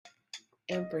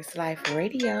Empress Life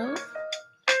Radio.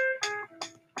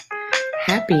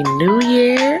 Happy New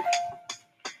Year.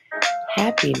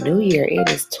 Happy New Year. It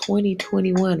is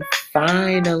 2021.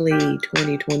 Finally,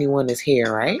 2021 is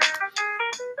here, right?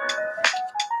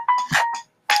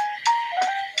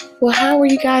 Well, how are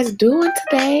you guys doing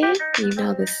today?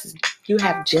 You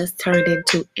have just turned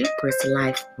into Empress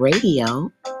Life Radio,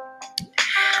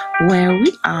 where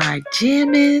we are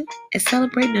jamming and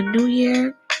celebrating a new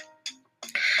year.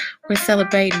 We're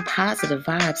celebrating positive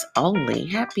vibes only.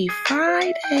 Happy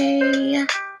Friday.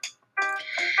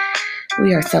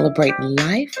 We are celebrating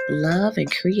life, love,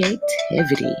 and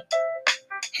creativity.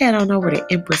 Head on over to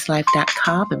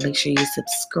empresslife.com and make sure you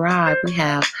subscribe. We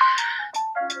have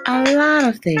a lot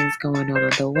of things going on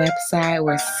the website.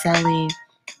 We're selling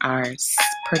our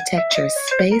Protect Your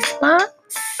Space box.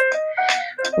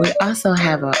 We also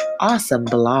have an awesome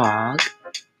blog.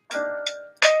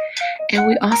 And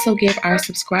we also give our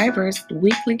subscribers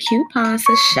weekly coupons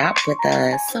to shop with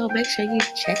us. So make sure you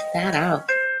check that out.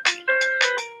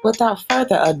 Without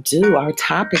further ado, our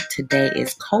topic today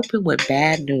is coping with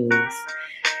bad news.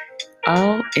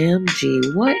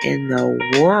 OMG, what in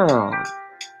the world?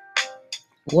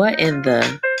 What in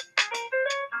the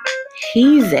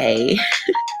heezy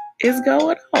is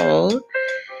going on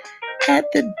at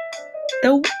the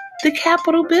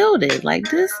Capitol building?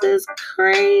 Like, this is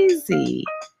crazy.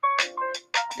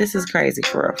 This is crazy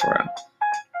for real.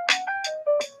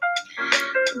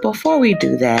 Before we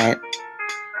do that,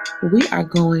 we are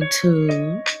going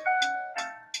to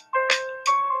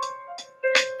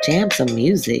jam some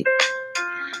music.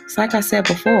 It's like I said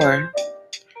before,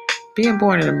 being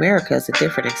born in America is a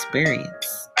different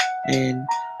experience. And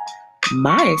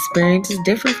my experience is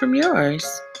different from yours.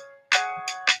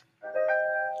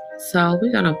 So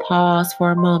we're going to pause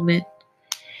for a moment.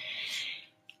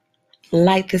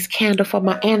 Light this candle for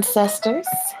my ancestors.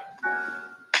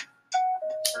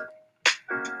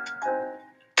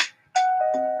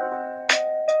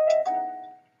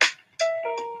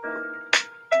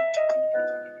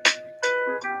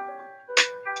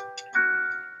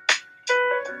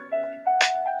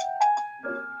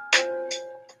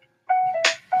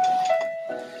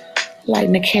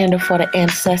 Lighting the candle for the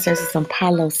ancestors of some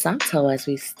Palo Santo as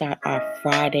we start our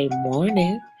Friday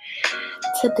morning.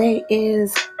 Today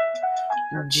is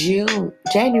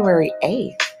January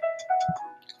 8th,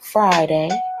 Friday,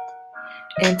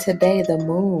 and today the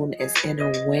moon is in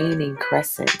a waning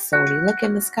crescent. So when you look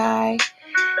in the sky,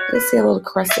 you see a little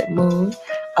crescent moon.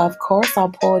 Of course, I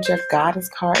pulled your goddess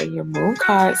card and your moon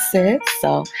card, sis.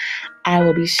 So I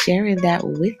will be sharing that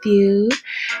with you.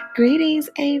 Greetings,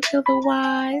 Angel the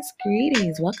Wise.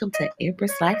 Greetings. Welcome to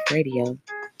Empress Life Radio.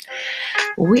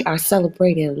 We are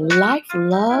celebrating life,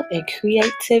 love, and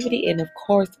creativity, and of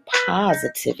course,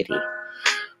 positivity.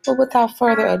 But without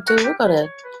further ado, we're going to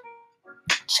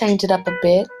change it up a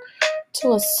bit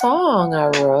to a song I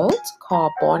wrote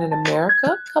called Born in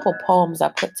America. A couple poems I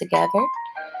put together.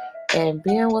 And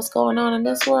being what's going on in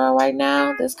this world right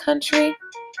now, this country,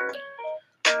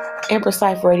 Empress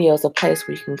Life Radio is a place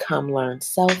where you can come learn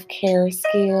self-care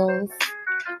skills,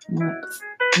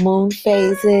 moon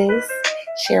phases,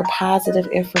 share positive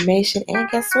information, and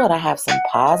guess what? I have some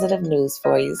positive news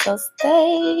for you. So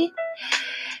stay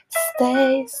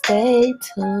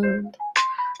tuned.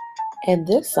 And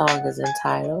this song is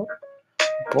entitled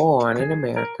Born in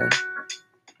America.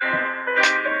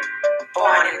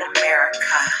 Born in America.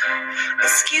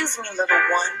 Excuse me, little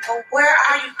one, but where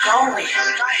are you going?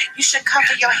 You should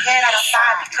cover your head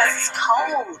outside because it's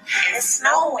cold and it's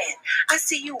snowing. I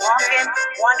see you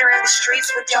wandering the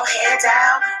streets with your head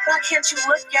down. Why can't you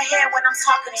lift your head when I'm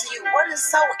talking to you? What is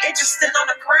so interesting on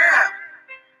the ground?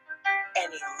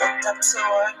 And he looked up to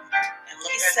her and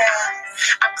he said,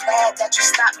 I'm glad that you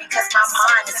stopped me because my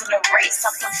mind is in a race.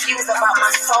 I'm confused about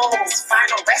my soul's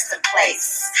final resting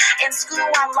place. In school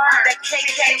I learned that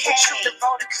KKK, true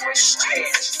devoted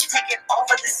Christians, taking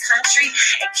over this country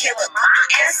and killing my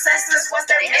ancestors was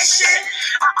their mission.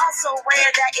 I also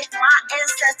read that if my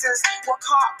ancestors were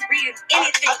caught reading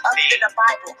anything other than the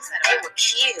Bible, they were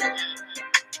killed.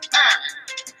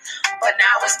 But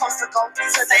now we're supposed to go to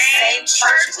the same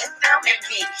church with them and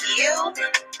be healed?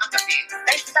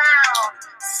 They found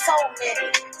so many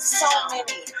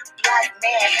black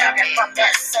men hanging from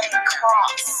that same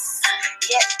cross.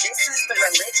 Yet this is the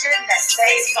religion that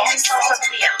saves only souls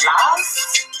from being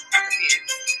lost?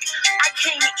 I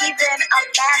can't even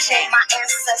imagine my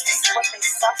ancestors, what they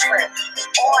suffered,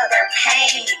 or their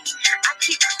pain. I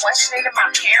keep questioning my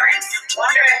parents,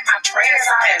 wondering if my prayers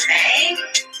are in vain.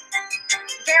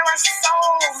 There are so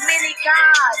many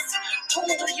gods. Who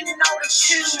do you know to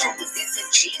choose? Is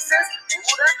it Jesus,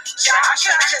 Buddha, Josh? I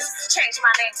just changed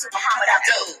my name to Muhammad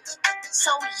Abdul.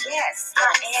 So yes, I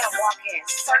am walking,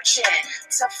 searching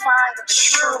to find the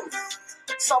truth.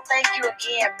 So thank you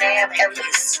again, ma'am. At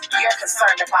least you're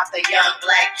concerned about the young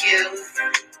black youth.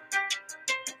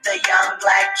 The young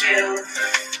black youth.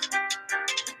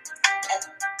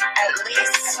 At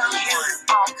least you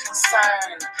are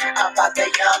concerned about the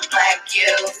young black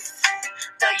youth.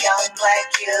 The young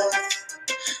black youth.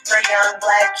 The young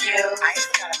black youth. I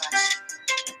forgot about you.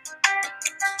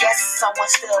 Yes, someone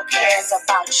still cares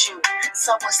about you.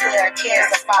 Someone still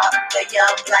cares about the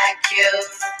young black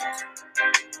youth.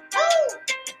 Woo!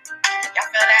 Y'all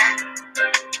feel that?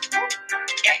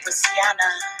 Empress Yana.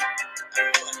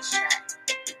 I'm feeling this track.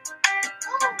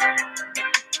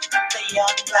 The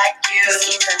young black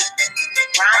youth.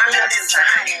 Rhyming or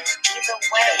designing. Either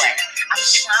way, I'm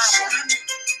shining.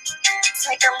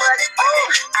 Take a look.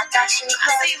 Oh, I got you,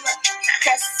 honey.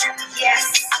 Yes,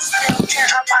 I still care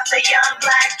about the young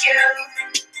black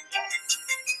youth.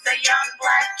 The young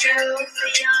black youth. The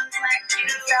young black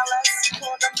youth. Fellas,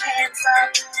 pull them hands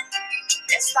up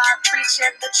and start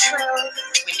preaching the truth.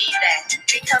 We need that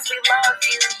because we love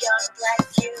you, young black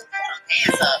youth. Put them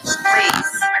hands up, please.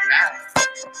 Oh my God.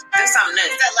 Do something new.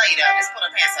 That lady, just put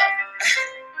them hands up.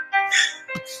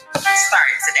 Start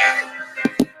today.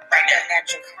 Right there,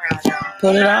 natural crown on.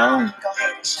 Put it on. Go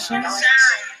ahead and shine.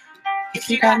 If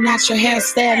you got natural hair,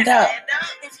 stand up.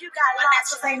 If you got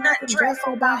locks, ain't nothing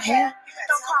dreadful about hair.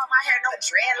 Don't call my hair no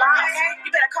dreadlocks.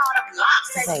 You better call them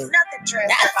locks. Ain't nothing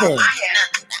dreadful about my hair.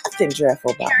 Nothing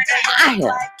dreadful about my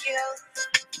hair.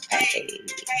 Hey. Hey,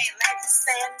 ladies,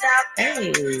 stand up.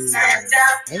 Hey. Stand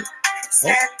up. Hey.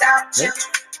 Stand up to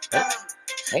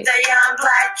Hey. the young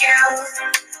black youth.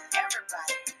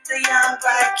 Everybody. The young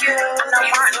black youth. I know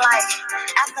Martin, like,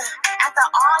 after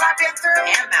all I've been through,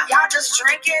 y'all just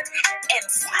drinking and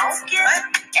smoking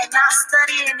and not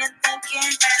studying and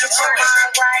thinking. Get your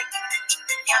mind right.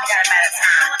 You ain't got a matter of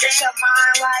time. Get your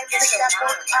mind right. Pick that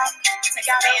book up. You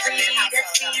gotta read and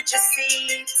feed your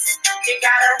seeds. You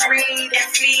gotta read and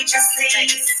feed your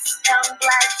seeds. Young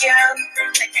black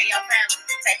youth. Take care of your family.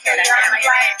 Take care of young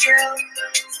black youth.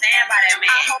 Stand by that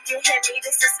man. I hope you hear me.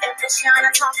 This is Empress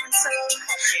Yana talking to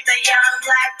the young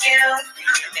black youth.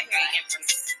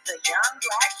 The young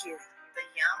black youth. The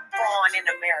young born in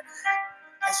America.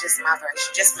 That's just my version.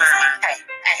 Just mine. Hey,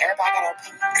 everybody got an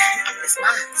opinion. It's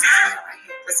mine. It's mine right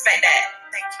here. Respect that.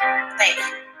 Thank you. Thank you.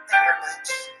 Thank you very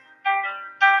much.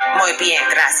 Muy bien,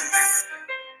 gracias.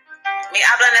 Me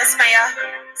hablan español?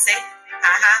 Sí?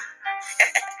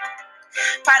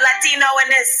 Part Latino in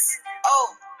this.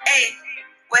 Oh, hey.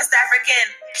 West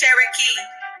African, Cherokee.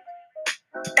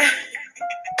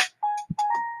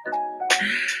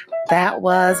 That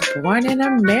was Born in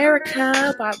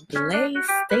America by Blaze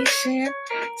Station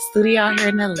Studio here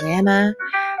in Atlanta.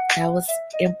 That was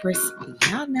Empress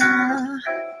Yana.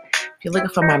 If you're looking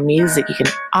for my music, you can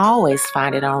always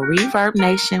find it on Reverb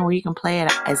Nation, where you can play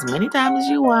it as many times as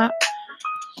you want.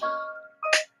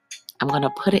 I'm going to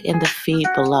put it in the feed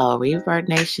below,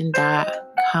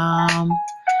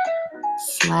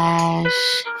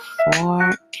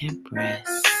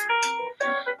 reverbnation.com/4Empress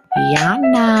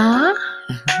Yana.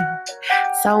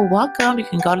 So welcome. You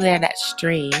can go to there, that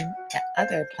stream, that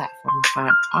other platform, and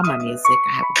find all my music.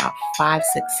 I have about 5-6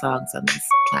 songs on this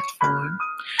platform.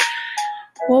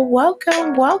 Well,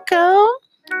 welcome.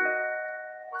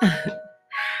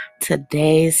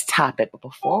 Today's topic. But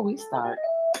before we start,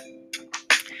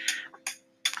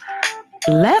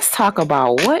 let's talk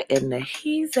about what in the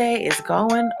heeze is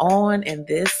going on in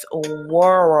this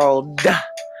world.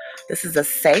 This is a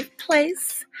safe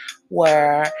place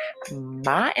where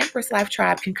my Empress Life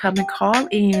Tribe can come and call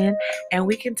in, and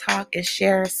we can talk and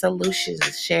share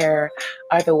solutions, share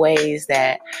other ways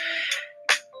that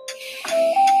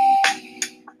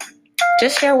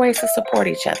just share ways to support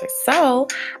each other. So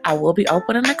I will be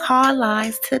opening the call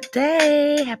lines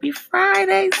today. Happy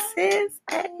Friday, sis.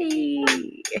 Hey.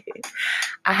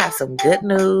 I have some good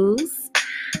news.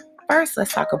 First,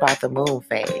 let's talk about the moon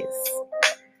phase.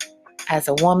 As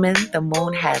a woman, the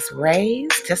moon has rays,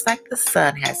 just like the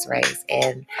sun has rays,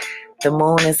 and the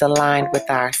moon is aligned with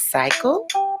our cycle.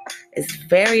 It's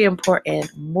very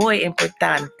important, muy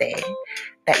importante,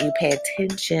 that you pay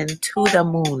attention to the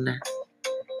moon.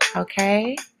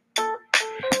 Okay?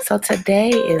 So today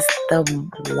is the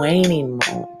waning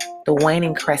moon, the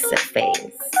waning crescent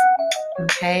phase.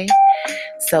 Okay?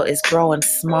 So it's growing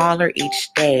smaller each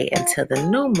day until the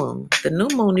new moon. The new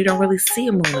moon, you don't really see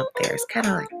a moon up there. It's kind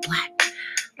of like black,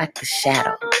 like the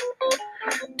shadow.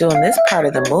 During this part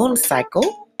of the moon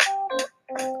cycle,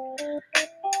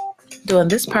 During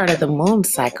this part of the moon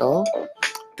cycle,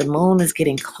 the moon is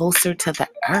getting closer to the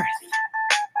earth.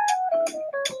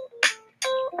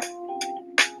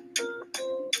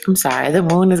 The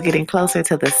moon is getting closer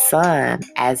to the sun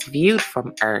as viewed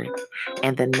from Earth,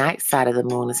 and the night side of the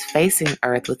moon is facing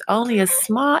Earth with only a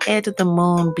small edge of the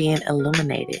moon being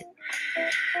illuminated.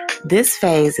 This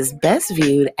phase is best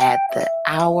viewed at the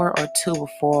hour or two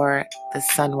before the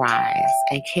sunrise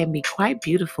and can be quite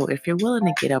beautiful if you're willing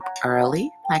to get up early,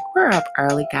 like we're up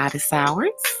early goddess hours.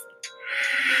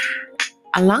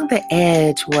 Along the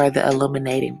edge where the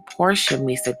illuminating portion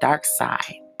meets the dark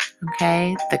side,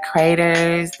 okay, the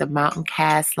craters, the mountain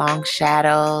cast long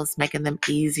shadows, making them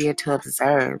easier to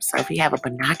observe. So if you have a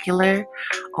binocular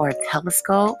or a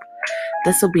telescope,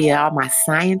 this will be all my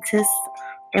scientists,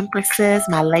 empresses,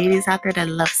 my ladies out there that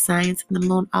love science and the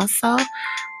moon also.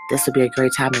 This will be a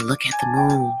great time to look at the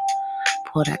moon.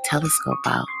 Pull that telescope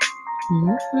out.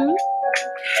 Mm-hmm.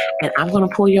 And I'm going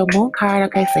to pull your moon card.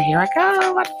 Okay, so here I go.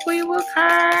 I'm about to pull your moon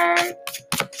card.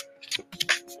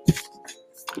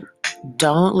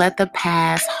 Don't let the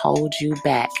past hold you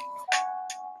back.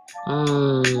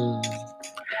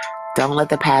 Don't let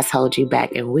the past hold you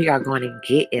back. And we are going to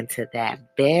get into that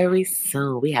very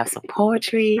soon. We have some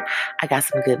poetry. I got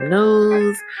some good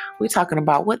news. We're talking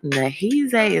about what in the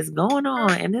heeze is going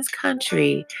on in this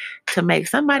country to make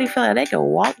somebody feel like they can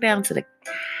walk down to the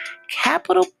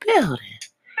Capitol building.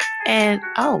 And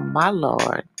oh my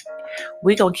Lord,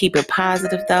 we're going to keep it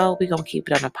positive though. We're going to keep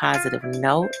it on a positive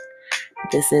note.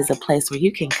 This is a place where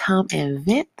you can come and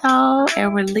vent though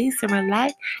and release and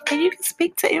relax, and you can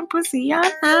speak to Empress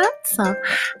Yana. So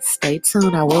stay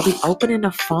tuned. I will be opening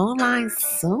the phone line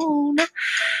soon.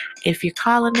 If you're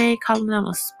calling on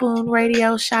a Spoon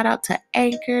Radio, shout out to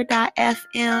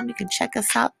Anchor.fm. You can check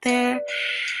us out there.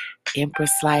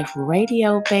 Empress Life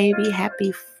Radio, baby.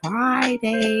 Happy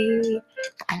Friday.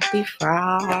 Happy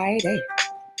Friday.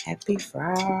 Happy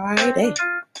Friday.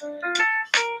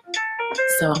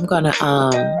 So I'm gonna,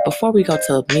 before we go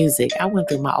to music, I went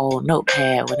through my old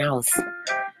notepad when I was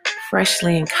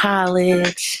freshly in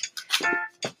college,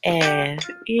 and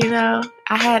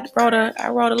I wrote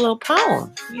a little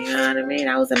poem. You know what I mean?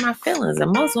 I was in my feelings,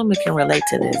 and most women can relate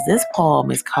to this. This poem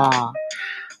is called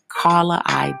Caller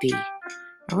ID.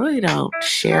 I really don't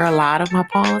share a lot of my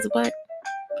poems, but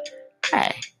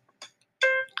hey,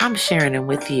 I'm sharing them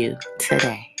with you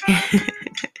today.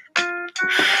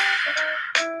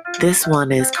 This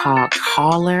one is called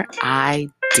Caller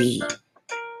ID.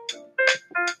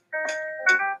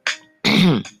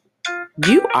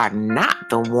 You are not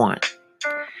the one.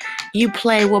 You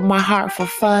play with my heart for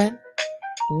fun.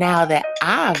 Now that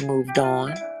I've moved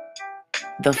on,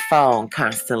 the phone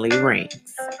constantly rings.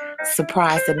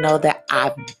 Surprised to know that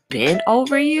I've been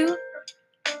over you?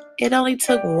 It only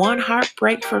took one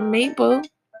heartbreak from me, boo.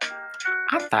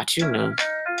 I thought you knew.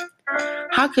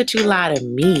 How could you lie to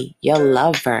me, your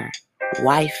lover,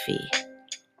 wifey?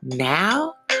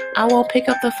 Now I won't pick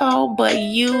up the phone, but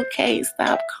you can't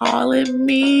stop calling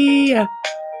me.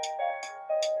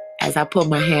 As I put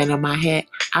my hand on my head,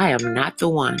 I am not the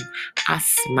one. I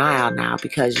smile now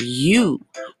because you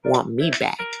want me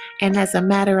back. And as a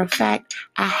matter of fact,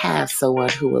 I have someone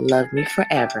who will love me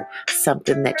forever.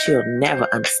 Something that you'll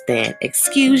never understand.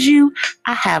 Excuse you,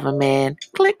 I have a man.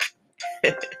 Click.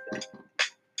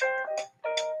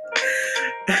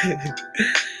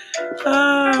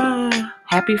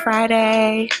 Happy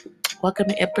Friday. Welcome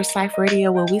to Empress Life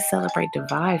Radio, where we celebrate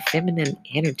divine feminine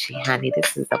energy, honey.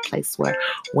 This is a place where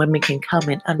women can come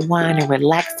and unwind and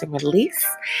relax and release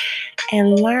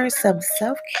and learn some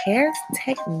self-care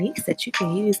techniques that you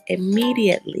can use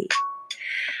immediately.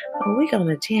 We're going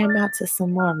to jam out to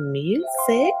some more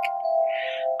music.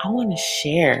 I want to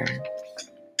share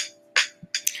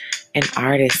an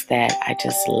artist that I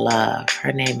just love.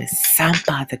 Her name is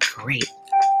Sampa the Great.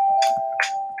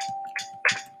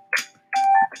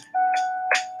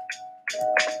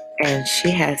 And she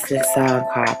has this song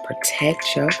called Protect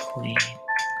Your Queen.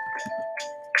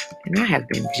 And I have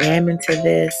been jamming to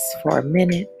this for a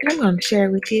minute, and I'm going to share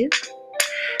it with you.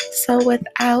 So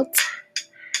without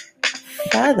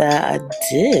further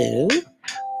ado,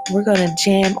 we're going to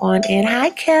jam on in. Hi,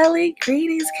 Kelly.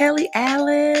 Greetings, Kelly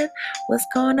Allen. What's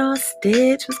going on,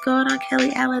 Stitch? What's going on,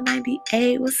 Kelly Allen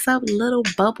 98? What's up, Little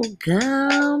Bubble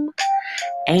Gum?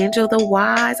 Angel the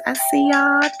Wise. I see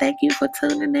y'all. Thank you for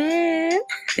tuning in.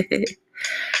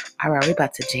 All right, we're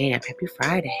about to jam. Happy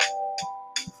Friday.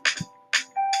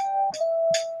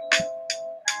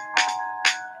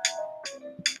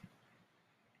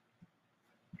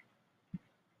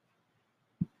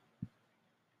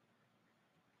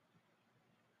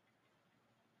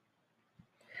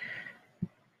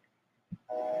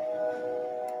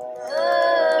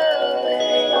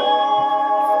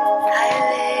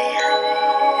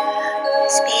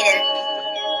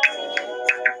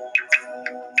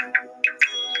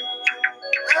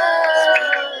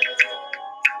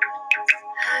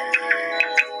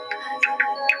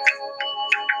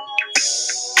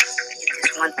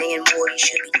 only more you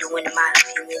should be doing, in my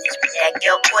opinion, is protect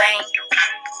your brain.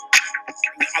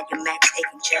 When you had your max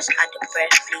taking just out the breath,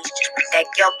 please just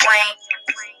protect your brain.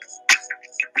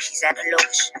 She's at the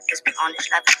lowest. Let's be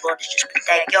honest, life is broad, just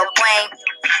protect your brain.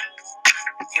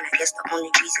 And I guess the only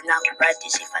reason I would write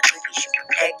this if I think you should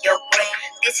protect your brain.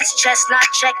 This is chestnut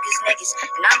checkers, niggas,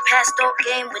 and I'm past all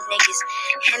game with niggas.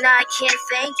 And I can't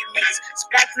thank you, niggas. It's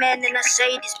black men, and I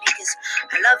say this because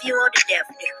I love you all to death,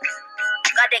 nigga.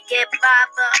 Gotta get by,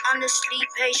 but honestly,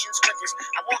 patience with us.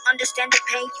 I won't understand the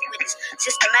pain you witness.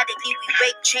 Systematically, we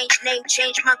break, change, name,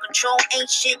 change, my control ain't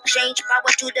shit, change,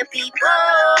 power to the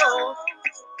people.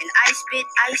 And I spit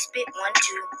 1, 2.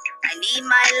 I need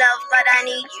my love, but I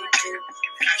need you too.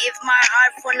 Forgive my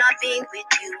heart for not being with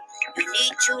you. You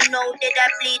need to know that I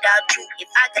bleed out too. If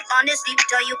I could honestly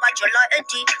tell you about your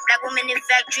loyalty, black women in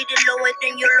fact treated lower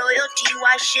than your loyalty.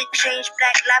 Why shit change?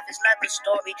 Black life is like a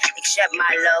story. Accept my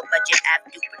love, but you have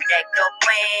to protect your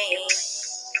brain.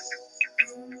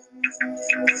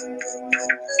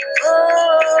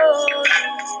 Oh,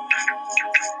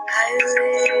 I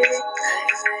will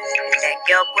protect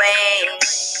your brain.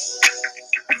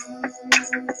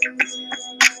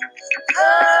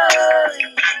 Oh,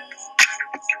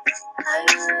 I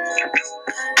will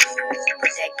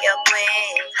protect your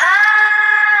brain.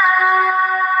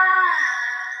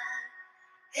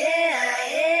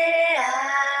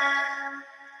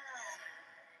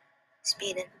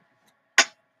 Speeding.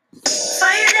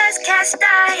 Fire that's cast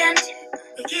iron.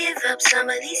 We give up some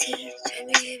of these heat. Let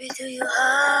me give it to you.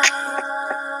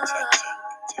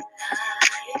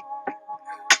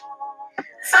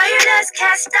 Fire that's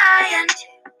cast iron.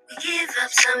 We give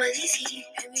up some of these heat.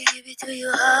 Let me give it to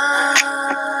you.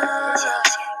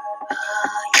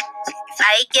 If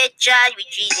I get charged with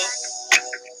cheating,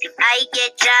 if I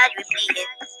get charged with bleeding,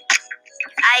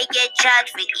 if I get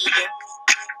charged with eating,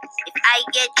 if I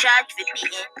get charged with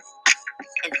beating,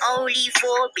 and only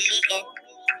for bleeding,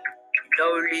 and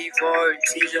only for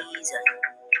treason.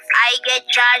 If I get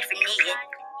charged for needing,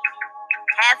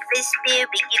 half his spirit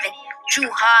be given.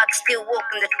 True heart, still walk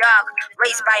in the dark,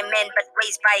 raised by men but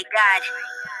raised by God.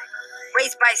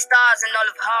 Raised by stars and all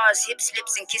of ours, hips,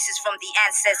 lips, and kisses from the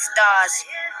ancestors.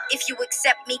 If you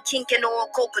accept me, king and oil,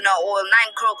 coconut oil, 9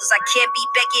 crore, cause I can't be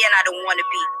Becky and I don't wanna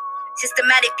be.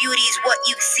 Systematic beauty is what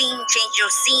you've seen, change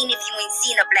your scene if you ain't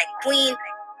seen a black queen.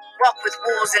 Walk with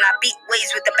wolves and I beat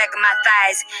waves with the back of my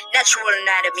thighs. Natural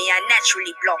anatomy, I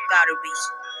naturally block arteries.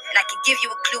 And I can give you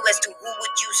a clue as to who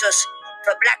would use us.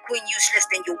 For a black queen useless,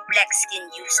 then your black skin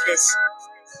useless.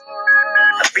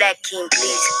 A black king,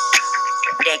 please.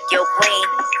 Protect your queen,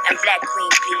 and black queen,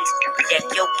 please.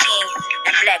 Protect your king,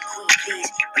 and black queen, please.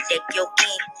 Protect your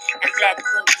king, and black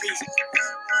queen, please.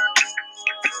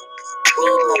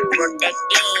 Need more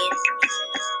protecting.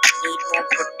 Need more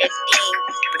protecting.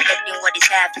 Protecting what is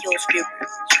half your spirit.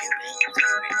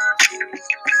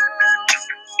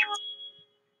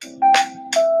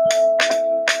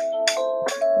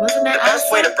 Wasn't that The best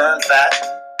awesome? way to burn fat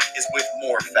is with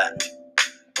more fat.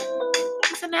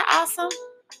 Isn't that awesome?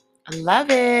 I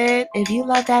love it. If you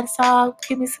love that song,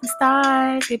 give me some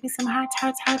stars. Give me some hearts.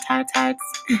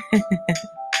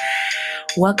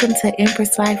 Welcome to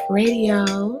Empress Life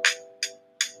Radio,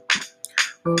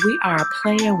 where we are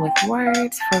playing with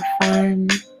words for fun,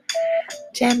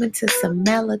 jamming to some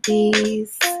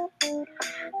melodies.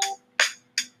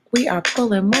 We are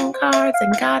pulling moon cards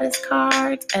and goddess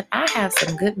cards, and I have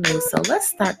some good news. So let's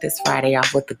start this Friday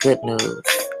off with the good news.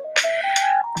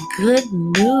 Good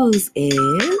news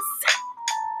is,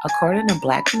 according to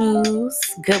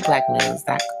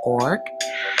goodblacknews.org,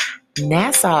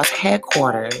 NASA's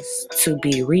headquarters to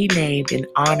be renamed in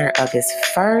honor of its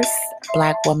first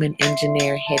black woman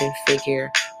engineer, hidden figure,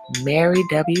 Mary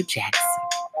W. Jackson.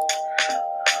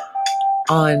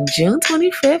 On June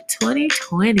 25th,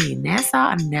 2020,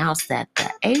 NASA announced that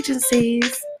the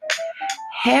agency's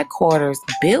headquarters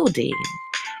building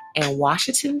in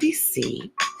Washington,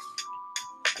 D.C.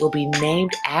 will be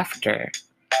named after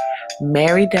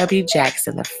Mary W.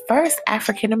 Jackson, the first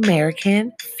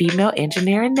African-American female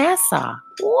engineer in NASA.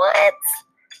 What?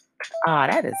 Oh,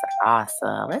 that is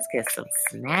awesome. Let's get some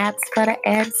snaps for the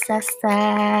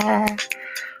ancestor.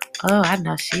 Oh, I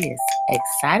know she is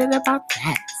excited about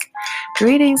that.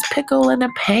 Greetings, Pickle in the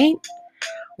Paint.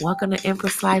 Welcome to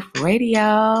Empress Life Radio.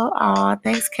 Oh,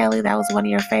 thanks, Kelly. That was one of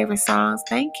your favorite songs.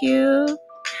 Thank you.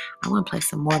 I want to play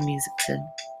some more music, too.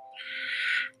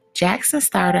 Jackson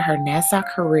started her NASA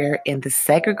career in the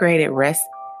segregated West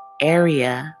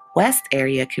Area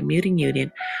Commuting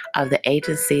Unit of the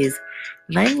agency's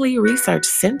Langley Research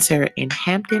Center in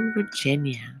Hampton,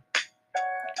 Virginia.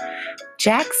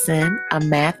 Jackson, a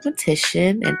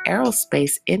mathematician and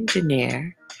aerospace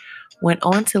engineer, went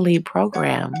on to lead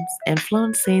programs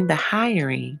influencing the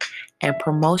hiring and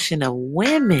promotion of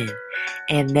women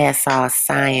in Nassau's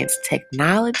science,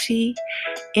 technology,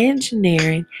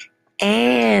 engineering,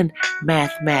 and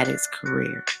mathematics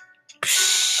career.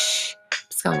 Psh,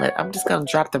 I'm just gonna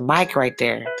drop the mic right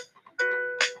there.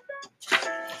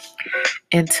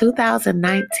 In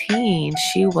 2019,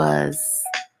 she was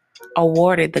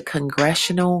awarded the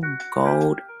Congressional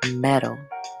Gold Medal.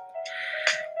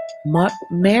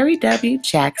 Mary W.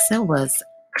 Jackson was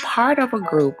part of a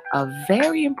group of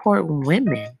very important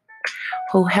women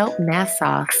who helped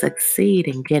NASA succeed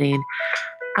in getting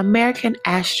American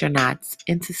astronauts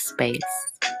into space.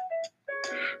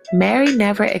 Mary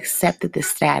never accepted the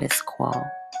status quo.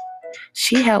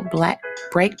 She helped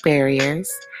break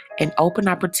barriers and open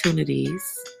opportunities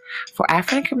for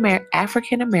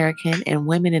African American and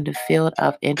women in the field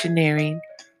of engineering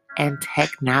and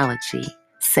technology,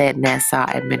 said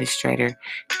NASA Administrator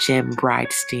Jim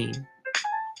Bridenstine.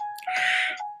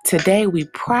 Today, we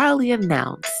proudly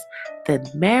announce the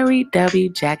Mary W.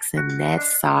 Jackson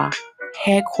NASA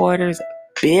headquarters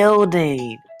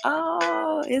building.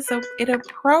 Oh, it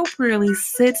appropriately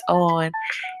sits on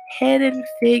Hidden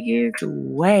Figures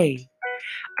Way.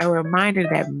 A reminder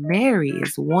that Mary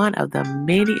is one of the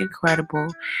many incredible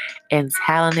and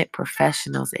talented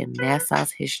professionals in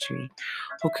NASA's history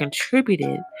who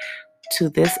contributed to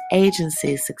this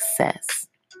agency's success.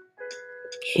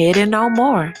 Hidden no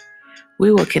more,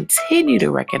 we will continue to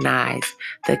recognize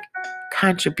the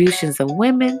contributions of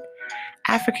women,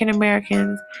 African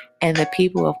Americans, and the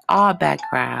people of all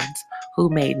backgrounds who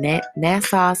made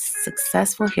NASA's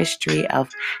successful history of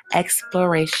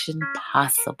exploration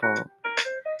possible.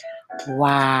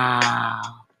 Wow.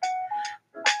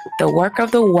 The work of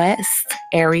the West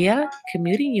Area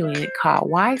Commuting Unit caught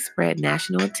widespread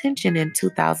national attention in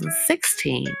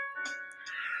 2016.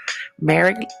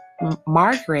 Margaret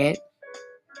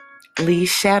Lee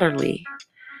Shetterly,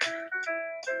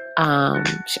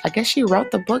 I guess she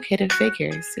wrote the book Hidden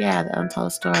Figures. Yeah, the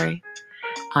untold story.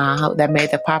 That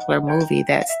made the popular movie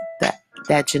that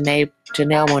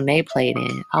Janelle Monáe played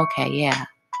in. Okay, yeah.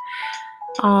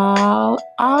 Oh,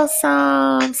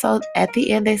 awesome. So at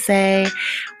the end they say,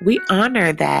 we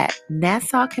honor that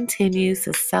NASA continues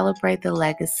to celebrate the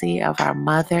legacy of our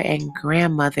mother and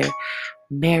grandmother,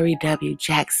 Mary W.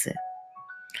 Jackson.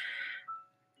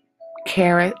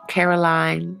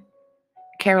 Carolyn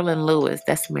Lewis,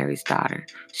 that's Mary's daughter.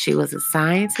 She was a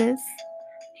scientist,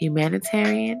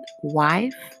 humanitarian,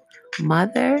 wife,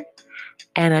 mother,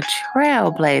 and a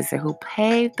trailblazer who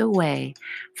paved the way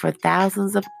for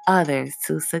thousands of others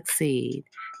to succeed,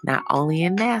 not only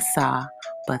in Nassau,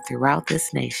 but throughout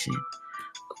this nation.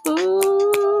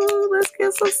 Ooh, let's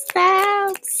get some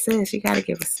snaps. Sis, you gotta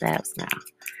give us snaps now.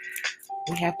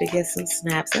 We have to get some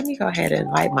snaps. Let me go ahead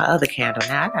and light my other candle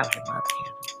now. I gotta light my other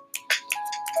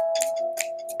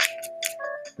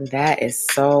candle. That is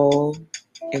so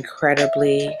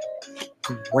incredibly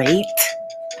great.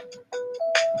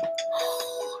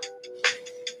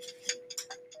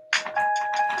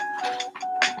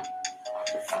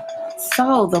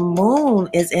 So the moon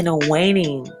is in a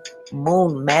waning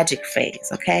moon magic phase,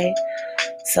 okay?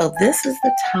 So this is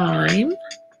the time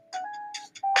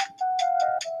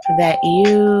that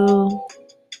you,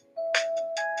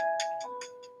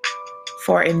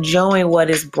 for enjoying what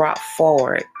is brought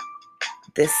forward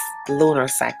this lunar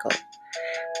cycle.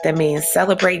 That means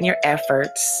celebrating your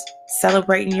efforts,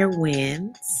 celebrating your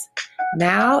wins.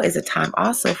 Now is a time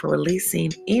also for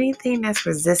releasing anything that's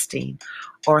resisting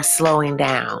or slowing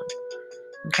down.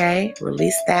 Okay,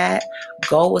 release that.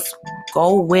 Go with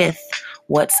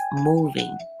what's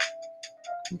moving.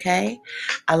 Okay,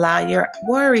 allow your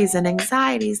worries and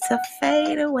anxieties to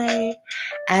fade away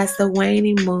as the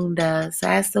waning moon does. So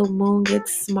as the moon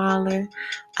gets smaller,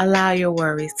 allow your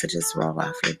worries to just roll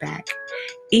off your back.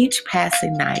 Each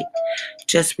passing night,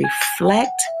 just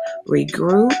reflect,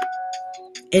 regroup,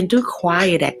 and do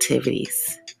quiet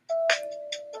activities.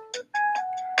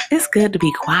 It's good to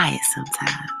be quiet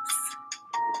sometimes.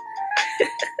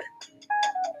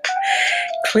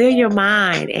 Clear your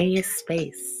mind and your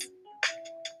space.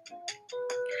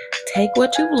 Take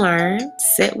what you've learned,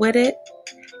 sit with it,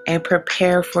 and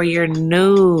prepare for your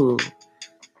new.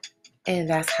 And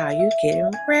that's how you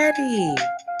get ready.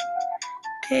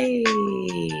 Hey,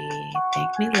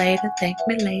 thank me later, thank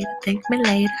me later, thank me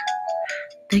later.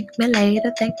 Thank me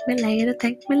later, thank me later,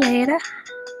 thank me later.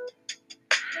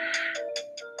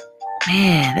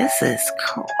 Man, this is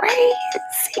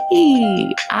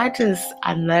crazy.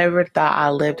 I never thought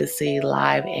I'd live to see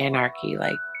live anarchy.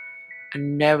 Like, I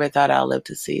never thought I'd live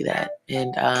to see that.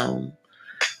 And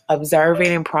observing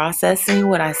and processing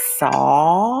what I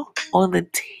saw on the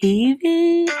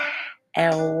TV.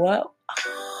 And what,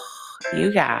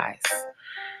 you guys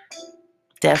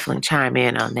definitely chime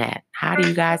in on that. How do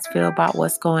you guys feel about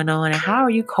what's going on, and how are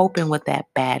you coping with that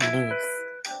bad news?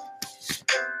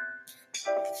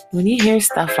 When you hear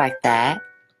stuff like that,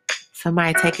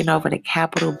 somebody taking over the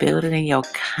Capitol building in your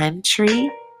country,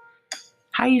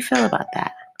 how you feel about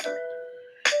that?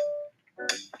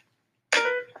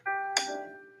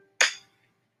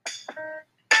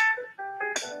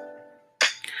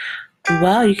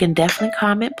 Well, you can definitely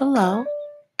comment below.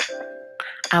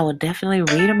 I will definitely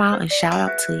read them out and shout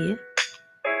out to you.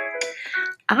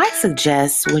 I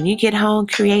suggest when you get home,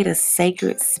 create a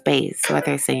sacred space,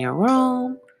 whether it's in your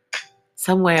room,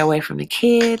 somewhere away from the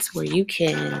kids, where you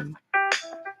can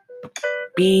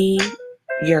be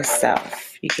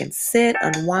yourself. You can sit,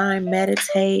 unwind,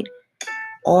 meditate,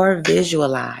 or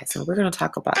visualize. And we're going to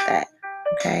talk about that,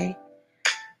 okay?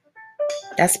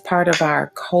 That's part of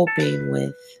our coping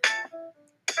with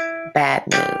bad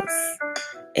news,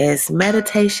 is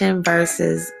meditation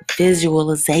versus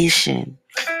visualization.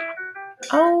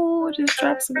 Oh, I just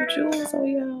dropped some jewels on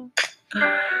y'all.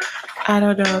 I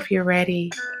don't know if you're ready.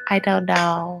 I don't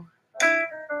know.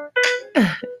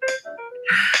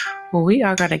 Well, we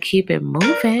are going to keep it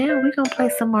moving. We're going to play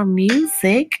some more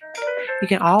music. You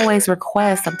can always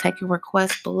request. I'm taking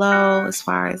requests below as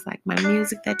far as like my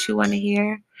music that you want to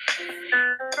hear.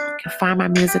 You can find my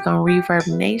music on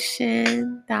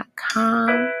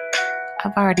ReverbNation.com.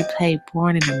 I've already played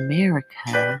Born in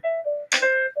America.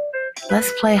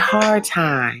 Let's play Hard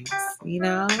Times, you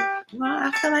know? Well,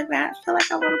 I feel like that. I feel like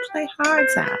I want to play Hard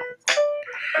Times.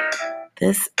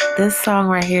 This song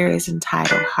right here is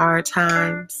entitled Hard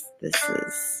Times. This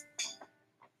is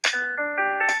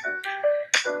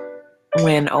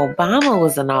when Obama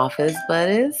was in office, but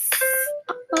it's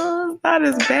not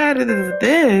as bad as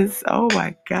this. Oh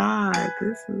my God.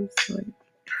 This is like...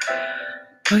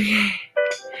 Okay.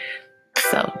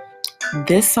 So,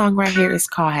 this song right here is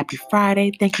called Happy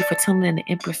Friday. Thank you for tuning in to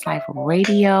Empress Life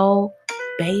Radio,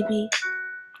 baby.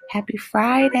 Happy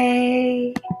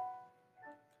Friday.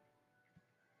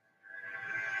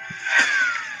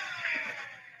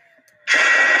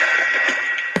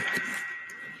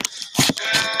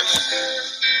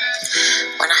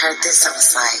 When I heard this, I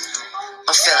was like,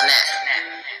 I'm feeling that.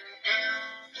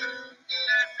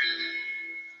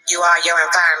 You are your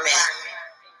environment.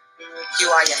 You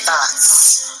are your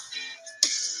thoughts.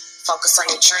 Focus on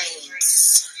your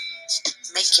dreams.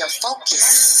 Make your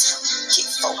focus. Get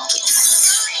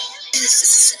focused. This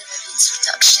is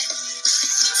introduction.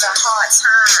 These are hard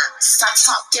times. I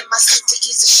talk in my sleep to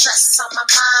ease the stress on my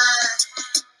mind.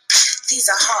 These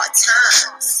are hard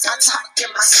times. I talk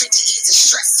in my sleep to ease the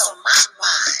stress on my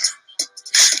mind.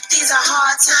 These are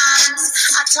hard times.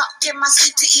 I talk in my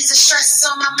sleep to ease the stress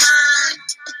on my mind.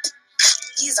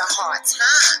 These are hard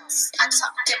times. I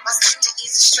talk in my sleep to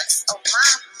ease the stress on my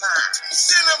mind.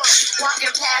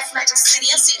 Walking past Magic City,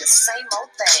 I see the same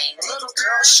old thing. Little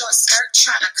girl, short skirt,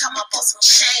 trying to come up on some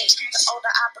change. The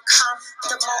older I become,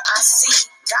 the more I see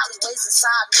godly ways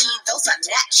inside me. Those are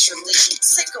naturally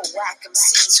sick of whack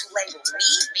MCs who label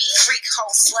me freak,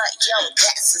 hoe, slut. Yo,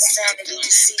 that's insanity.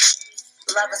 You see,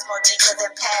 love is more deeper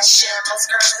than passion. Most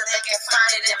girls that they can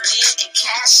find it in men and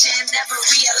cash in, never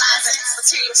realizing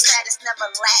material status never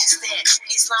lasting.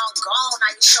 He's long gone.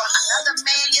 Now you show another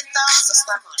man your thoughts. So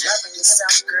start loving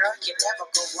yourself, girl. You never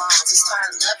go wrong. So start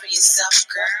loving yourself,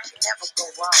 girl. You never go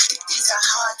wrong. These are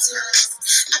hard times.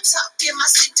 I talk in my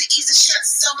sleep to ease the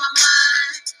stress on my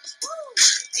mind.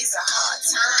 These are hard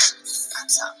times. I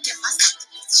talk in my sleep to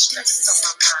ease the stress on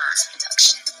my mind.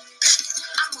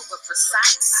 I'm moving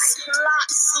precise.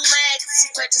 Locks,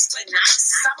 legs, but just be nice.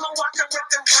 I'm a walker with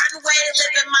the runway,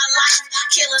 living my life.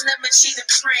 Killing them and cheating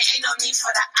print. Ain't no need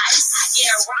for the ice. Yeah,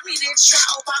 Romney did try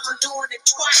Obama doing it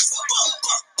twice.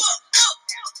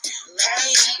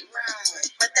 Late,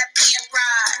 but that being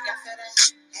right. Y'all feel that?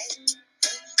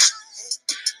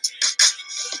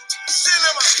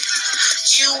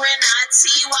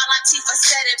 U-N-I-T-Y, Latifah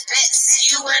said it best.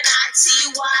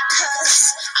 U-N-I-T-Y, cause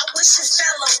I wish a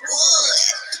fella would.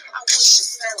 I wish a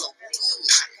fella would.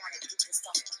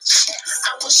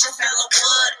 I wish a fella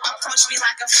would approach me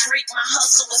like a freak. My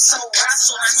hustle was so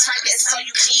rustle, my target so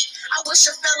unique. I wish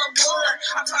a fella would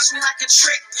approach me like a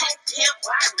trick. Poke him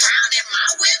right round in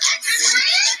my whip, acting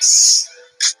rich.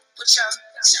 With your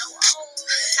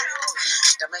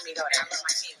don't let me go there. I love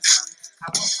my kids.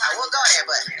 I will go there,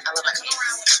 but I love my kids.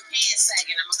 Around with them pants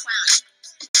sagging, I'm a clown.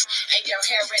 And your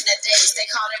hair in the days, they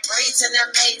call it braids and them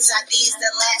maids. I these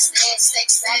the last name,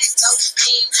 sex, no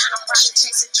theme. I'm running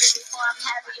chasing dream before I'm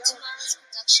happy. I was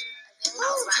about to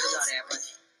go there, but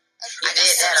I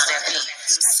did that on that beat.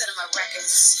 Cinema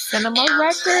Records. Cinema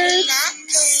Records.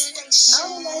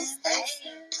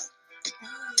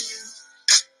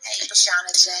 Hey,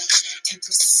 Prashana J.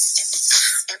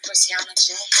 Empress Yana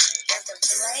J. At the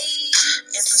play.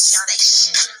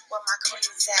 Impressionation. Where my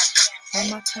queen's at. Where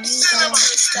my queen's Two at.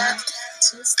 step.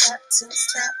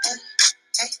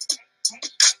 Hey.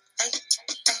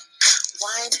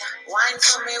 Wine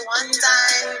for me one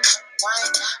time.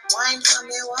 Wine for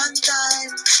me one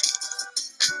time.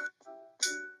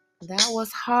 That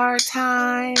was Hard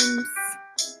Times.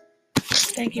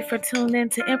 Thank you for tuning in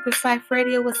to Empress Life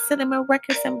Radio with Cinema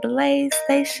Records and Blaze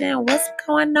Station. What's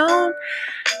going on?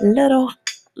 Little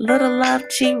Love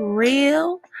G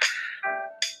Real.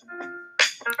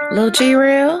 Lil G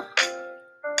Real.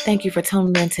 Thank you for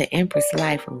tuning in to Empress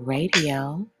Life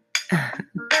Radio.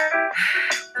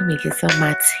 Let me get some of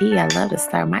my tea. I love to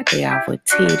start my day off with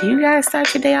tea. Do you guys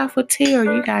start your day off with tea or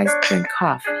you guys drink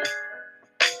coffee?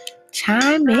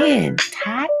 Chime in.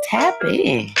 Tap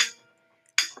in.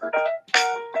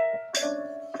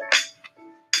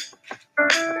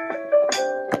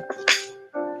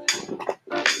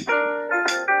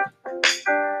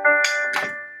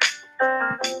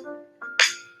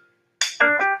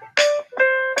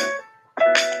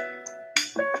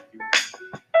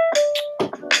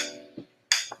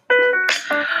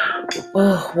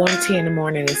 Oh, warm tea in the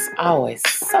morning is always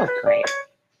so great.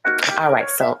 All right,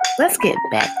 so let's get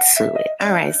back to it.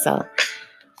 All right, so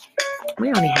we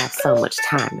only have so much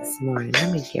time this morning.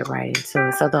 Let me get right into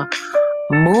it. So the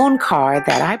moon card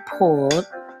that I pulled,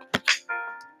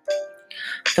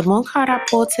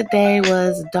 today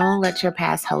was don't let your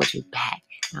past hold you back,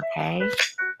 okay?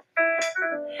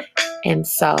 And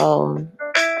so,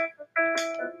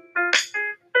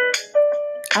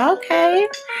 okay.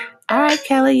 All right,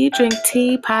 Kelly, you drink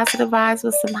tea, positive vibes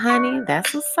with some honey.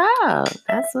 That's what's up.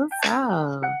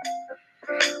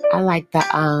 I like the,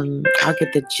 I'll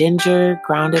get the ginger,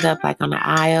 ground it up like on the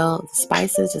aisle. The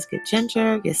spices, just get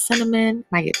ginger, get cinnamon,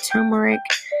 might get turmeric.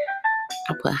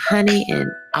 I'll put honey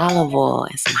and olive oil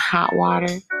and some hot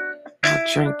water.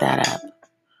 I'll drink that up.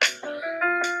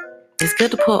 It's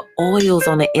good to put oils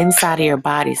on the inside of your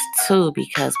bodies too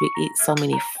because we eat so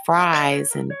many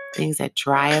fries and things that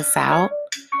dry us out.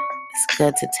 It's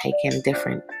good to take in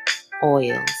different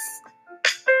oils.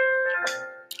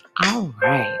 All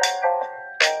right.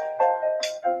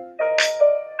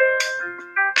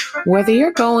 Whatever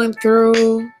you're going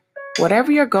through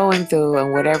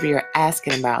and whatever you're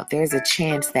asking about, there's a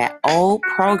chance that old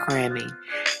programming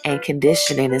and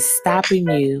conditioning is stopping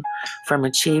you from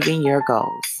achieving your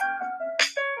goals.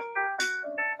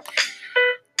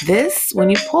 When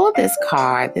you pull this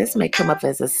card, this may come up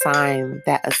as a sign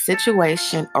that a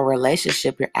situation or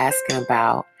relationship you're asking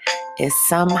about is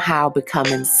somehow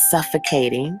becoming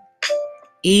suffocating,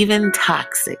 even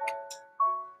toxic.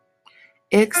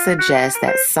 It suggests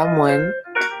that someone,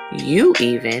 you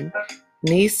even,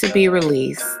 needs to be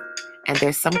released and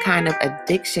there's some kind of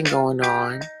addiction going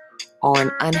on or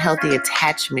an unhealthy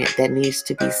attachment that needs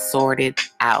to be sorted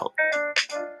out.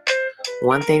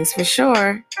 One thing's for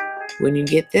sure. When you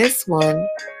get this one,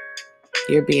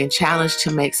 you're being challenged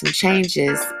to make some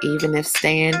changes, even if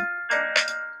staying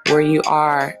where you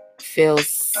are feels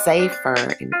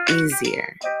safer and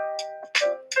easier.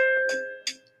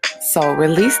 So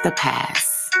release the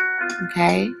past,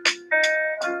 okay?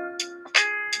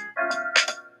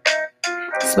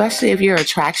 Especially if your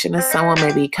attraction to someone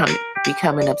may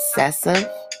becoming obsessive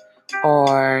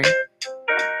or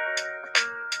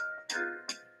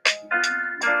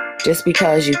just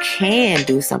because you can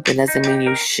do something doesn't mean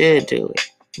you should do it.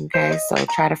 Okay, so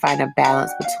try to find a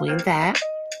balance between that.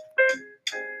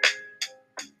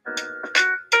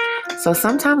 So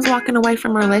sometimes walking away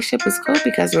from a relationship is cool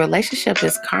because the relationship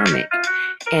is karmic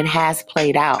and has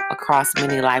played out across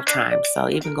many lifetimes. So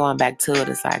even going back to it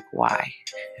is like, why?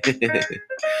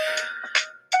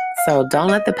 So don't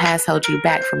let the past hold you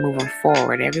back from moving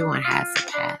forward. Everyone has a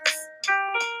past.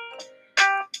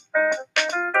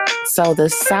 So the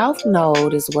south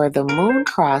node is where the moon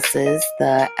crosses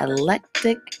the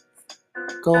ecliptic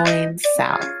going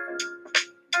south.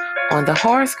 On the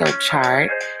horoscope chart,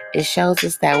 it shows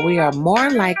us that we are more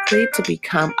likely to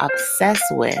become obsessed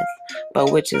with,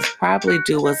 but which is probably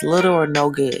do us little or no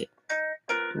good.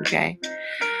 Okay?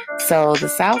 So the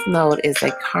south node is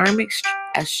a karmic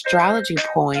astrology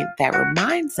point that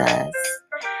reminds us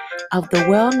of the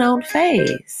well-known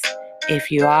phrase, if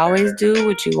you always do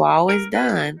what you always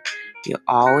done, you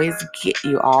always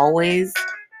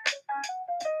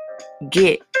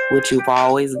get what you've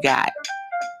always got.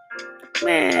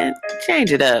 Man,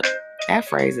 change it up. That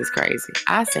phrase is crazy.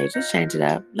 I say just change it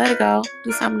up. Let it go.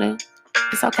 Do something new.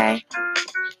 It's okay.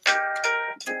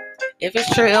 If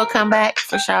it's true, it'll come back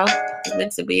for sure. It's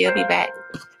meant to be, it'll be back.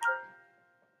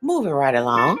 Moving right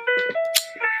along.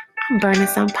 I'm burning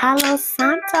some Palo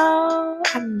Santo.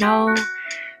 I know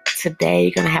today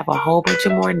you're going to have a whole bunch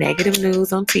of more negative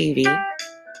news on TV.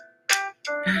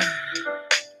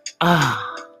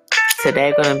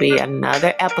 Today going to be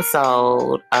another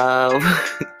episode of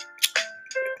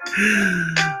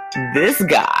this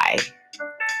guy.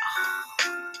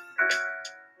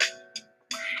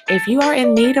 If you are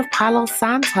in need of Palo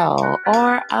Santo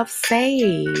or of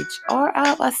sage or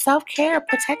of a self-care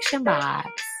protection box,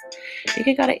 you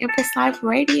can go to Empress Life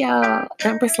Radio,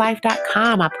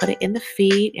 empresslife.com. I put it in the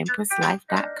feed,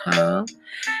 empresslife.com.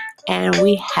 And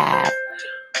we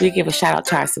give a shout out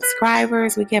to our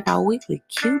subscribers. We give our weekly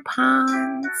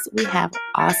coupons. We have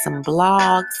awesome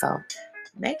blogs. So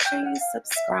make sure you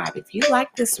subscribe. If you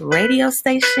like this radio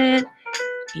station,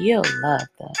 you'll love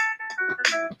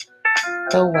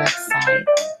the website.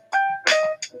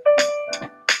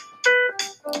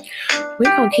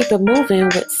 We're going to keep it moving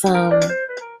with some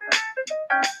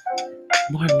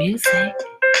more music.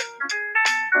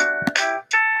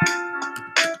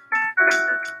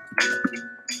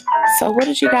 So what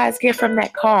did you guys get from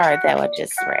that card that I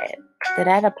just read? Did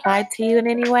that apply to you in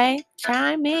any way?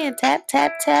 Chime in. Tap,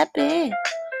 tap, tap in.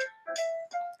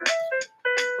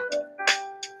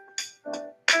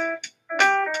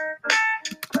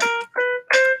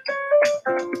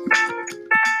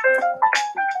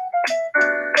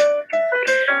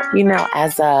 You know,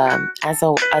 as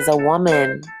a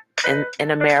woman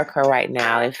in America right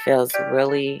now, it feels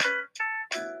really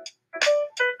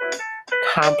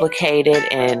complicated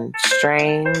and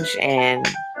strange, and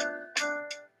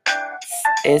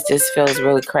it just feels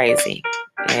really crazy.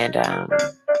 And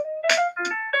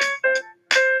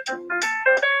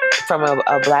from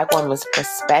a Black woman's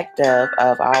perspective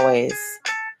of always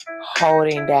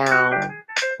holding down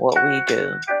what we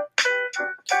do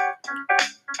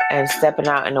and stepping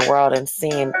out in the world and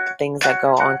seeing things that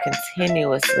go on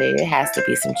continuously, it has to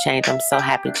be some change. I'm so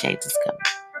happy change is coming.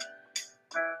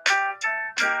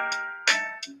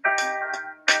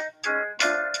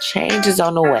 Change is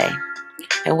on the way,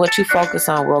 and what you focus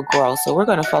on will grow. So we're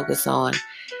going to focus on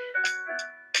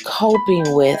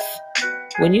coping with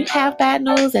when you have bad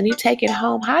news and you take it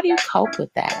home. How do you cope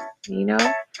with that? You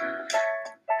know,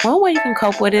 one way you can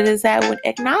cope with it is that would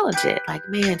acknowledge it. Like,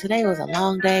 man, today was a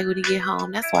long day when you get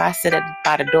home. That's why I sit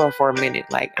by the door for a minute.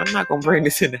 Like, I'm not going to bring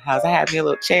this in the house. I have me a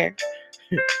little chair.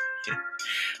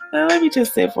 Well, let me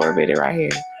just sit for a minute right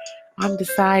here. I'm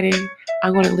deciding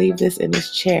I'm going to leave this in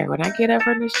this chair. When I get up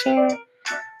in this chair,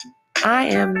 I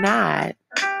am not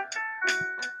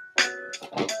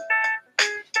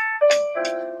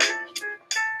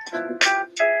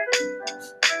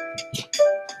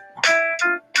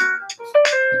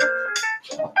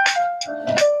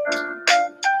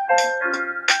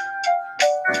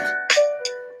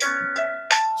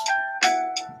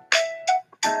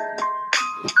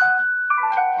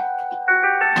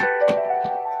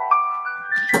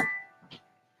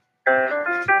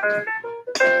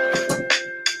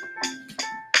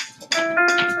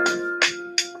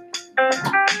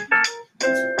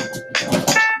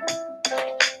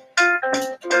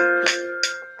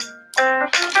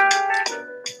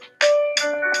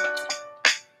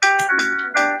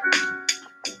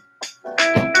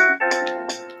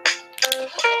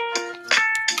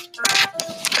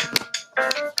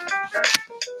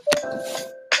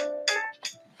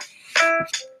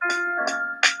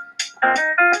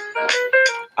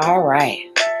all right.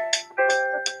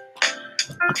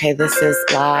 Okay, this is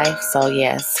live, so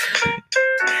yes.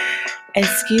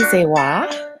 Excusez-moi.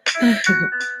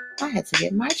 I had to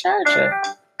get my charger.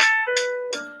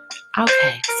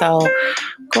 Okay, so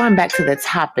going back to the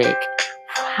topic,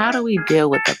 how do we deal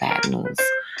with the bad news?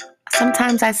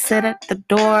 Sometimes I sit at the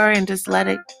door and just let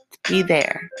it be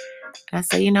there. And I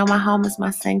say, you know, my home is my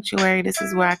sanctuary. This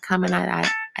is where I come, and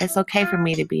it's okay for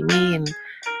me to be me and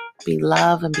be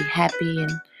loved and be happy,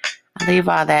 and I leave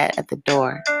all that at the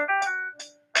door.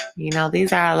 You know,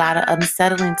 these are a lot of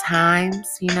unsettling times.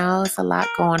 You know, it's a lot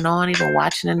going on. Even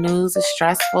watching the news is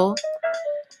stressful.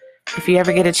 If you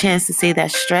ever get a chance to see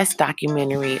that stress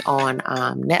documentary on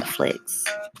Netflix,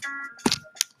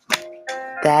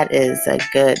 that is a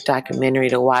good documentary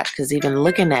to watch, because even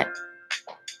looking at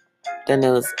the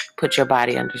news put your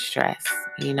body under stress,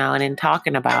 you know, and then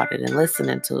talking about it and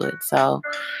listening to it. So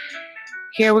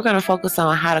here we're going to focus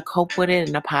on how to cope with it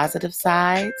and the positive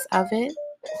sides of it,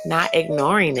 not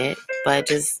ignoring it, but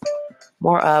just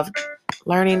more of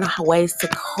learning ways to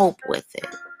cope with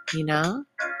it, you know?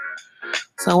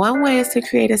 So one way is to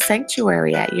create a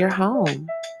sanctuary at your home.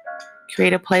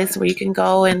 Create a place where you can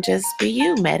go and just be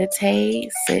you.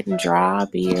 Meditate, sit and draw,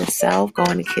 be yourself. Go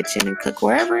in the kitchen and cook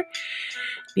wherever.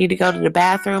 You need to go to the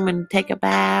bathroom and take a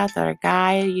bath, or a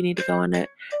guy, you need to go in the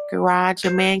garage, a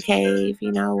man cave,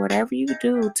 whatever you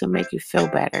do to make you feel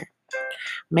better.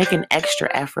 Make an extra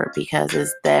effort because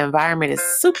the environment is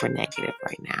super negative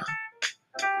right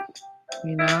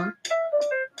now.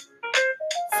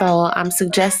 So I'm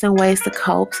suggesting ways to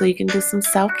cope so you can do some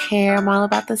self-care. I'm all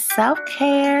about the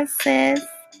self-care, sis.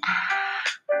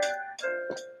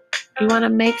 You want to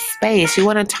make space. You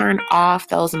want to turn off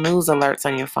those news alerts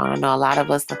on your phone. I know a lot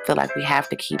of us feel like we have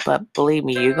to keep up. Believe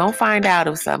me, you're going to find out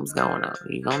if something's going on.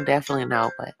 You're going to definitely know.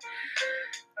 But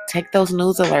take those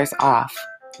news alerts off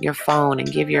your phone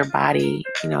and give your body,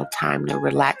 time to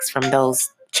relax from those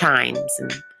chimes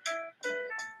and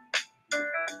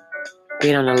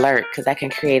be on alert, because that can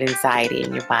create anxiety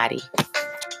in your body.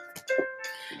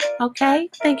 Okay,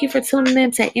 thank you for tuning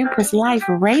in to Empress Life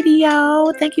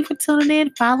Radio. Thank you for tuning in.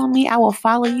 Follow me. I will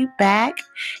follow you back.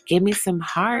 Give me some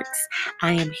hearts.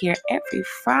 I am here every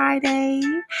Friday.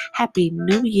 Happy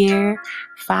New Year.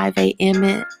 5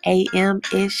 a.m.-ish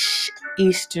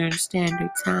Eastern Standard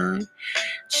Time.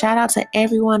 Shout out to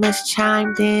everyone that's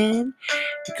chimed in.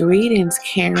 Greetings,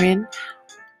 Karen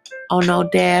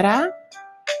Onodera.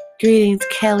 Greetings,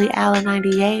 Kelly Allen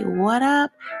 98. What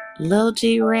up? Lil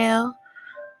G Rail.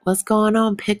 What's going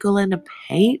on, Pickle in the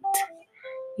Paint?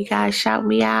 You guys shout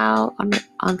me out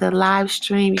on the live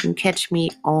stream. You can catch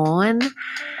me on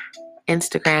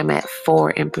Instagram at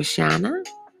 4Empressiana.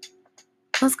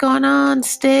 What's going on,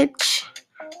 Stitch?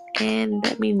 And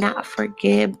let me not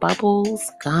forget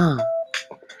Bubbles Gum.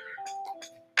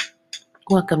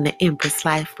 Welcome to Empress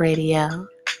Life Radio,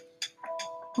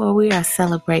 where we are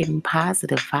celebrating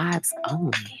positive vibes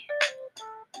only.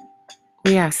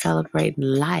 We are celebrating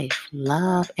life,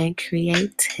 love, and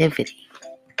creativity.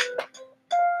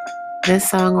 This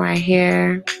song right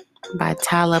here by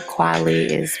Talib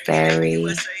Kweli is very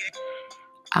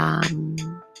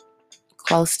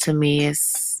close to me.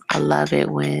 I love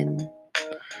it when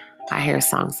I hear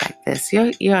songs like this.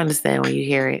 You understand when you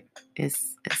hear it.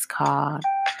 It's called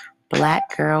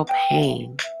Black Girl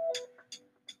Pain.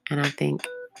 And I think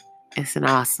it's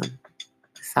awesome.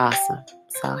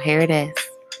 So here it is.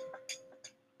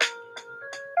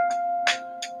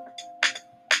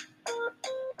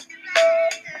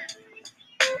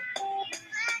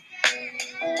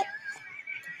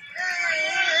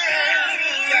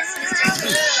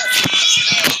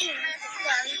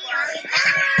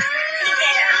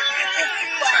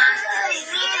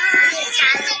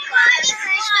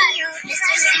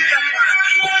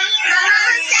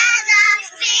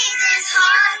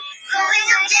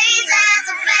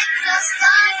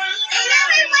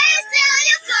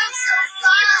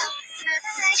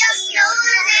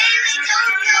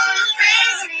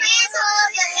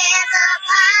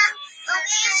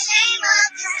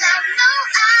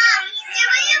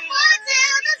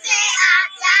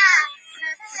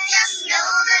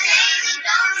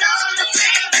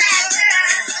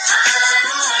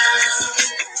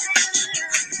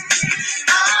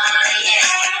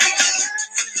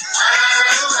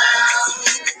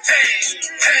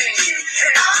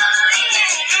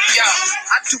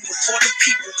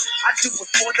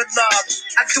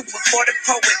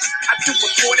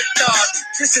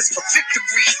 This is for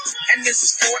victory, and this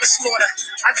is for the slaughter.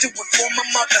 I do it for my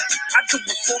mother, I do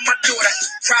it for my daughter.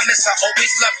 Promise I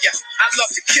always love you, I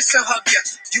love to kiss and hug you.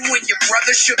 You and your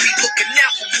brother should be looking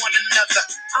out for one another.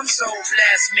 I'm so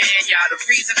blessed, man, y'all the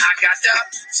reason I got up.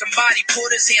 Somebody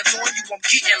put his hands on you, I'm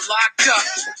getting locked up.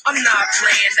 I'm not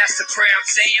playing, that's the prayer I'm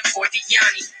saying for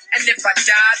Diani. And if I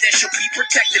die, then she'll be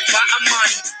protected by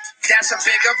Amani. That's a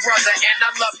bigger brother, and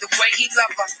I love the way he love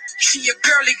her. She a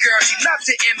girly girl, she loves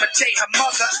to imitate her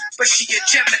mother, but she a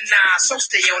Gemini, so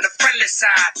stay on the friendly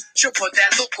side. She'll put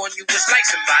that look on you, it's like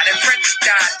somebody French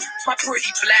died. My pretty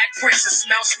black princess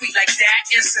smells sweet like that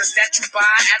incense that you buy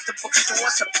at the bookstore,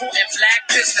 supporting black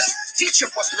business. Teach her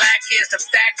what black is, the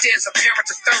fact is her parents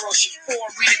are thorough. She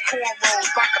reading cornrows,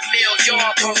 by Camille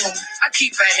Yard Borough. I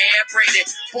keep her hair braided,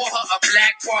 bought her a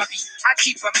black Barbie. I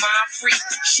keep her mind free,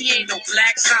 she ain't no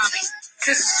black zombie.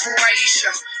 This is for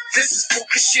Aisha, this is for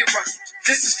Kashira,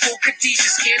 this is for Khadijah,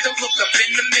 scared to look up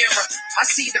in the mirror. I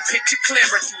see the picture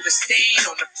clearer through the stain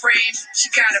on the frame.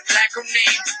 She got a black girl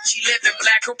name, she live in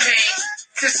black girl pain.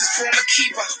 This is for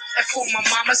Makiba and for my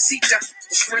mama Sita.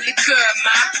 It's really good,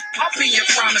 ma, I'll be your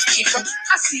promise keeper.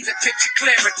 I see the picture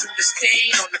clearer through the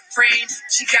stain on the frame.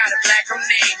 She got a black girl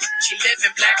name, she live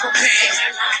in black girl pain.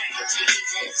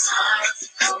 It's hard,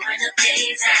 going up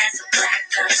days as a black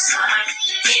girl's heart.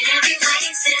 In every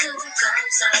way, still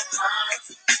comes apart.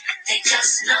 They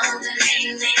just know the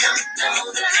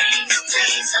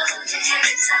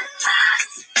hands up high.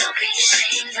 Don't be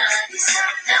ashamed of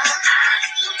yourself. No, I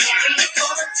will carry it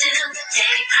forward till the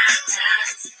day I die.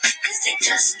 Cause they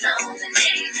just know the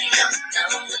name, they don't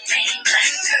know the pain. Black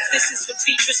girl. This is for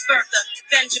Beatrice Bertha,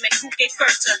 Benjamin, who gave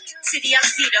birth to City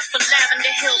Alzida, for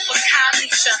Lavender Hill, for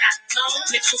Kalisha,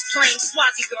 Mitchell's Plain,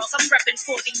 Swazi girls. I'm repping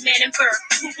for the man in Berg.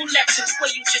 Google Legends,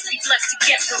 where you just be blessed to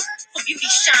get through. For beauty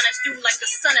shining through like the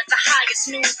sun at the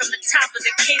highest noon. From the top of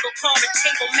the cable car at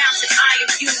Table Mountain, I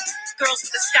am you. Girls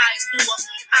with the sky is bluer,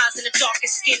 eyes in the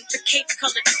darkest skin. To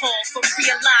Cape-colored call for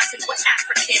realizing we're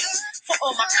African. For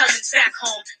all my cousins back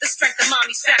home, the strength of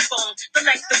mommy's backbone, the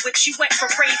length of which she went for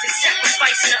raising,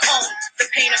 sacrificing her own. The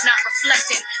pain of not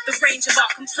reflecting, the range of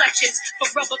our complexions. For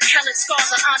rubber pellet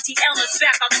scars on Auntie Elma's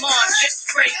back on Mars.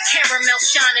 Just great caramel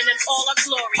shining in all our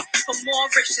glory. For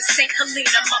Mauritius, St.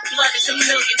 Helena, my blood is a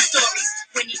million stories.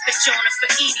 Winnie for Jonah, for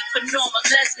Edie, for Norma,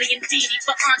 Leslie and Dee Dee,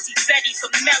 for Auntie Betty,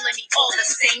 for Melanie, all the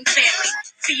same family.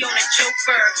 Fiona, Joe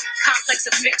Berg, complex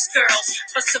of mixed girls,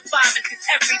 for surviving through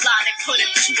every lie they put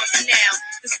into us now.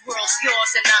 This world's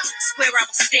yours and I swear I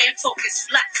will stand focused.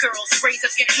 Black girls, raise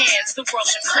up your hands, the world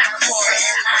should clap for us.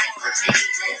 Life would be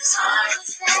this hard,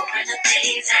 open the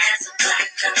days as a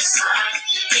black girl's heart.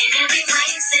 In every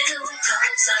place till it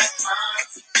comes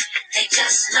apart. They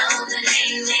just know the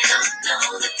name, they don't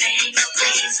know the pain. So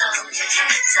please hold your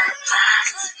heads up high.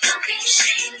 Don't be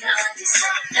ashamed of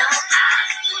yourself. No, I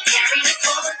will carry it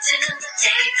forward till the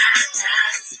day I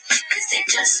die. Cause they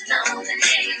just know the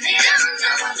name, they don't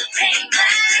know the pain.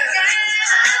 Black girl.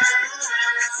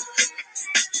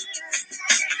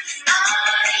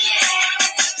 Oh yeah.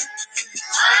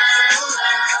 Oh,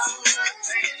 oh.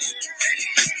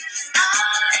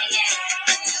 Oh yeah.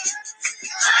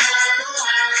 Oh,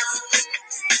 oh.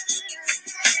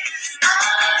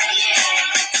 Oh yeah.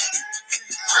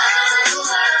 Oh,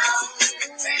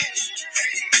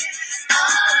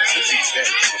 oh, yeah.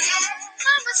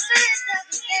 Mama says that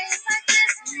we days like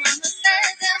this. Mama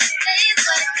says that we days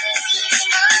like this.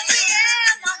 Oh yeah.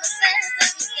 Mama says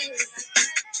that we days like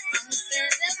this. Mama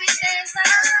says that we days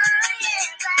like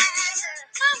this.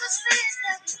 Mama says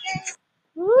that we days.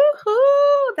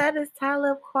 Woohoo! That is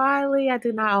Talib Kweli. I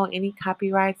do not own any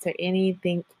copyrights or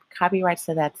anything copyrights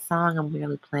to that song. I'm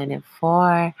merely playing it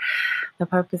for the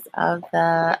purpose of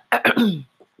the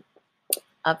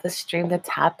of the stream, the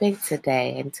topic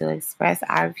today, and to express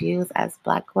our views as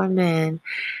Black women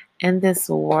in this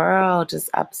world, just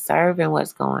observing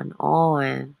what's going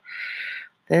on.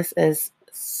 This is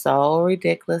so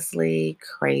ridiculously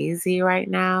crazy right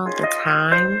now, the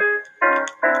time.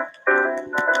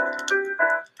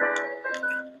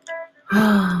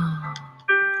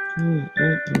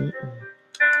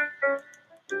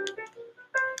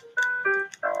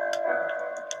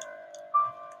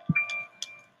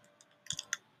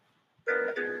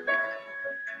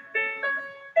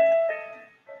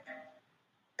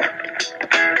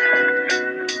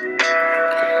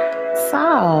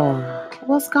 So,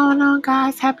 what's going on,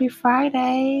 guys? Happy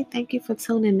Friday. Thank you for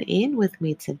tuning in with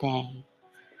me today.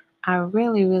 I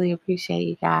really, really appreciate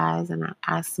you guys. And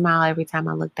I smile every time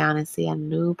I look down and see a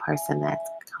new person that's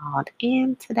called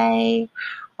in today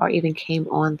or even came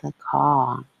on the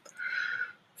call.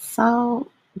 So,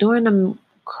 during the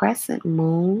crescent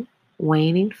moon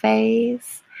waning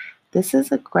phase, this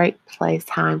is a great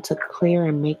time to clear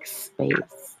and make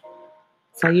space.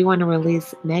 So you want to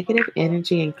release negative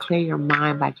energy and clear your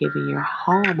mind by giving your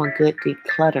home a good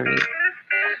decluttering,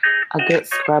 a good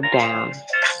scrub down.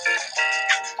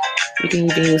 You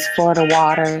can even use Florida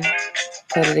water,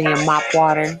 put it in your mop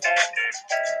water.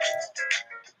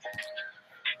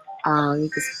 You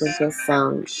can sprinkle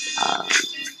some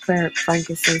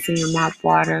frankincense in your mop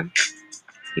water.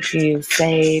 You can use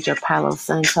sage or Palo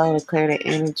Santo to clear the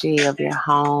energy of your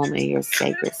home and your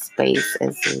sacred space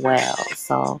as well.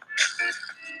 So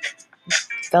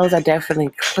those are definitely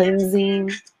cleansing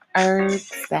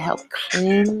herbs that help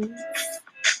cleanse,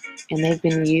 and they've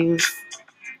been used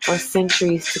for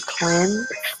centuries to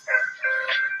cleanse.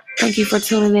 Thank you for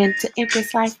tuning in to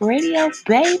Empress Life Radio,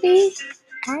 baby.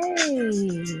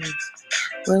 Hey,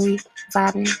 where we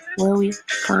vibing, where we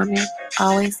climbing,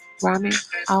 always rhyming,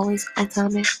 always on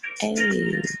timing.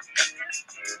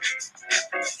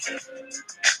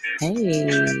 Hey,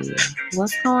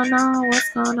 what's going on? What's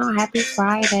going on? Happy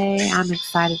Friday. I'm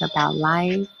excited about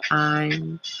life.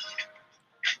 I'm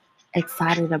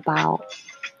excited about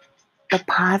the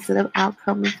positive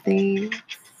outcome of things.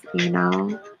 You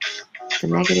know, the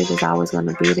negative is always going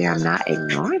to be there. I'm not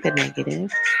ignoring the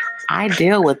negative. I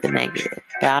deal with the negative,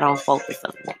 but I don't focus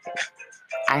on the negative.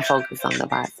 I focus on the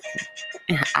positive.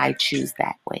 I choose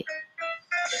that way.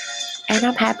 And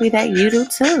I'm happy that you do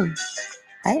too.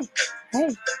 Hey,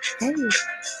 Hey,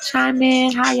 chime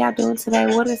in. How y'all doing today?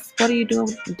 What are you doing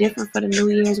different for the New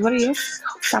Year's? What are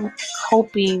some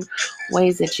coping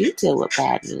ways that you deal with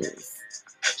bad news?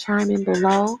 Chime in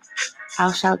below.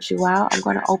 I'll shout you out. I'm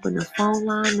going to open the phone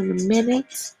line in a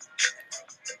minute.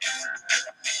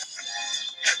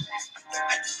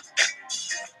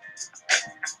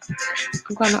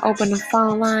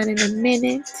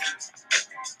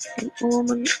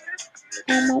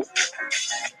 And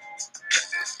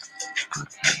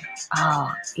okay.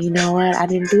 Oh, you know what? I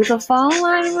didn't do the phone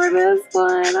line for this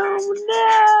one. Oh,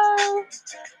 no.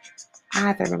 I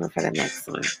have to remember for the next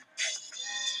one.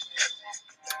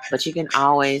 But you can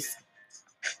always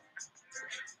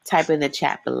type in the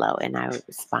chat below and I will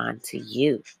respond to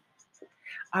you.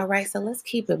 All right, so let's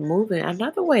keep it moving.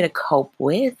 Another way to cope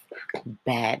with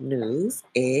bad news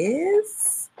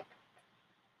is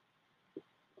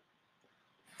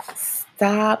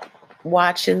stop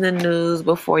watching the news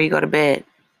before you go to bed.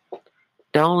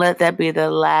 Don't let that be the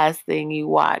last thing you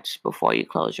watch before you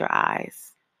close your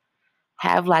eyes.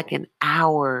 Have like an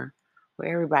hour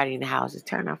where everybody in the house just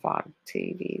turn off all the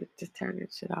TV, just turn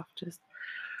that shit off,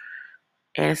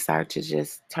 and start to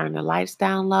just turn the lights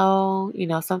down low. You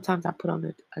know, sometimes I put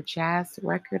on a jazz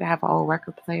record. I have an old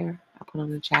record player. I put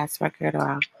on a jazz record, or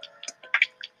I'll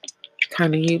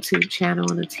turn the YouTube channel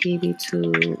on the TV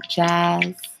to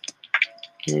jazz,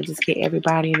 and it just get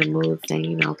everybody in the mood saying,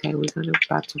 you know, okay, we're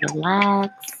about to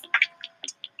relax.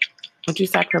 Once you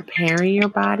start preparing your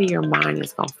body, your mind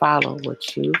is going to follow.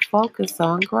 What you focus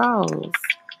on grows.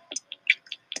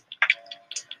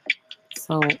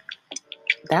 So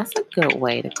that's a good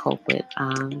way to cope with.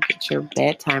 Get your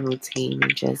bedtime routine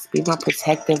and just be more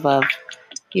protective of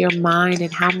your mind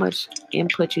and how much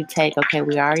input you take. Okay,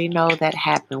 we already know that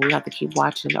happened. We have to keep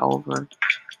watching over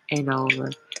and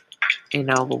over and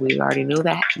over. We already know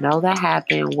that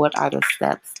happened. What are the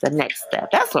steps? The next step.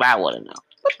 That's what I want to know.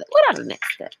 What are the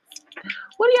next steps?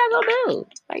 What are y'all gonna do?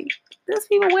 Like, these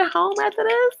people went home after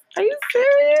this? Are you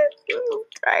serious? This is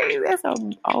crazy.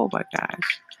 Oh my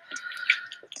gosh.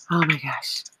 Oh my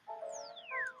gosh.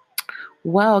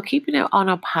 Well, keeping it on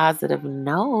a positive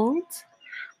note,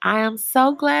 I am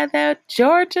so glad that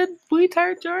we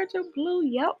turned Georgia blue.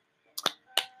 Yep.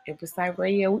 Ampersand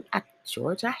Radio,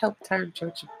 Georgia helped turn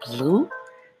Georgia blue.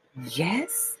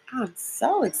 Yes. I'm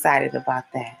so excited about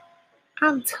that.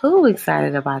 I'm too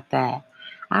excited about that.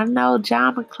 I know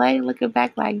John McClane looking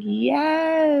back like,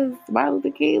 yes. Martin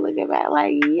Luther King looking back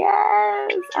like,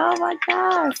 yes. Oh my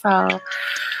gosh. So,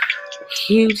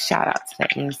 huge shout out to the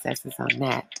ancestors on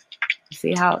that. You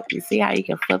see how you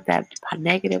can flip that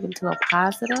negative into a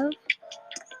positive?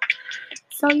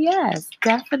 So yes,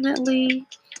 definitely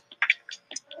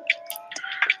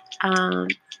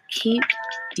keep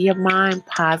your mind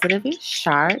positive and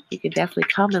sharp. You can definitely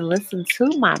come and listen to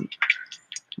my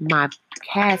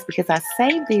cast because I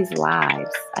saved these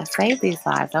lives. On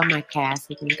my cast.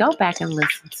 You can go back and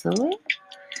listen to it.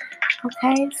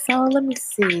 Okay, so let me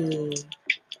see.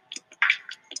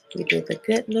 We did the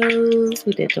good news.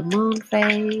 We did the moon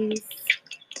phase.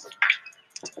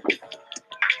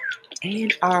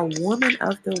 And our woman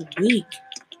of the week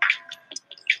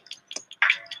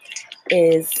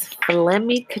is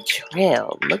Flemmi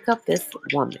Cottrell. Look up this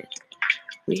woman.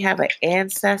 We have an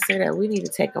ancestor that we need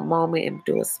to take a moment and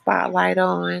do a spotlight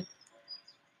on.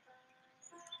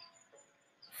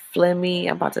 Flemmi,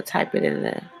 I'm about to type it in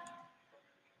the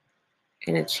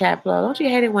chat below. Don't you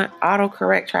hate it when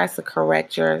autocorrect tries to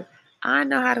correct your... I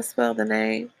know how to spell the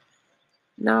name.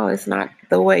 No, it's not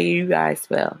the way you guys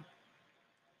spell.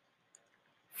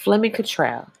 Flemmi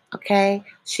Cottrell, okay?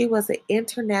 She was an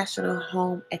international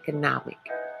home economic.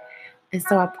 And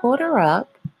so I pulled her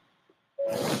up.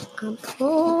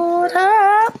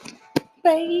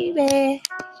 Baby.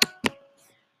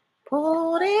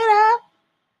 Pulled it up,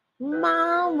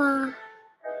 mama.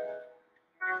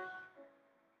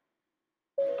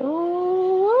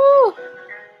 Ooh.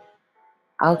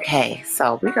 Okay,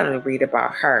 so we're going to read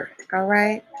about her, all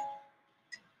right?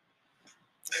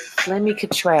 Flemmi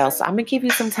Cottrell. So I'm going to give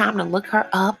you some time to look her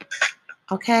up,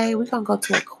 okay? We're going to go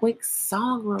to a quick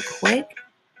song real quick.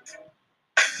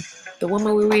 The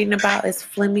woman we're reading about is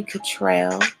Flemmi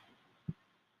Cottrell.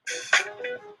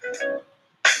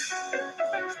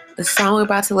 The song we're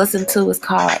about to listen to is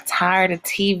called Tired of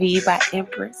TV by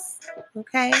Empress,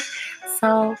 okay?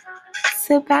 So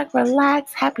sit back,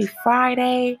 relax. Happy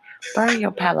Friday. Burn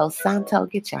your Palo Santo.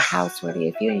 Get your house ready.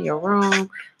 If you're in your room,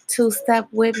 two-step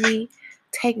with me.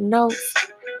 Take notes.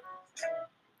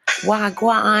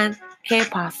 Wagwan. Que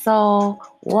paso?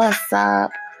 What's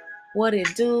up? What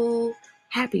it do?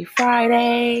 Happy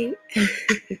Friday.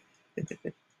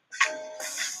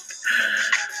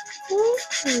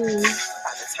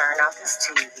 About to turn off this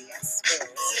TV. I swear,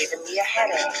 it's giving me a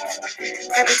headache.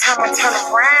 Every time I turn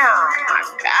around, my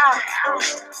God.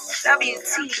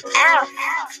 WTF.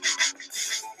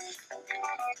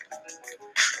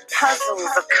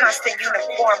 Puzzles of constant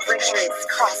uniform bridges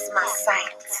cross my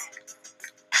sight.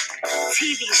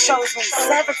 TV shows me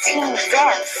 17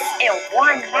 deaths in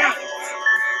one night.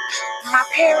 My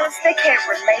parents, they can't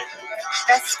relate.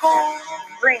 That school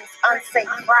brings unsafe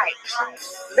fright.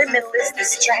 Limitless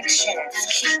distractions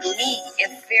keep me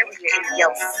inferior in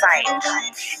your sight.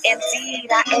 Indeed,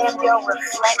 I am your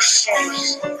reflection.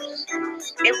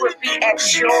 It would be at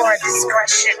your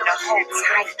discretion to hold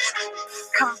tight.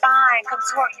 Combine,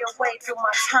 contort your way through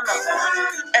my tunnel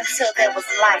until there was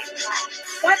light.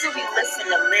 Why do we listen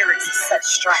to lyrics of such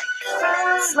strife?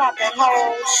 Slap that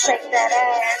hoe, shake that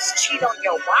ass, cheat on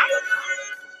your wife?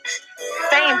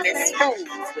 Famous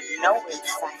fools with no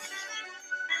insight.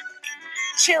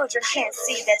 Children can't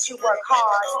see that you work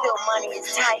hard, still money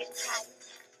is tight.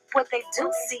 What they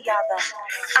do see are the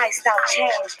iced out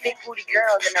chains, big booty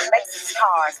girls in the Lexus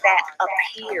cars that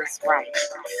appears right.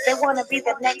 They want to be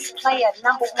the next player,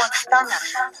 number one stunner,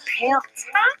 pimp,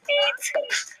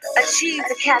 achieve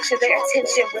to capture their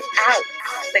attention without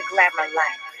the glamour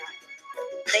life.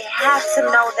 They have to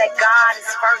know that God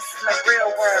is first in the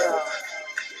real world.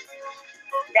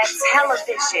 That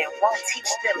television won't teach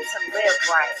them to live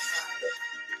right.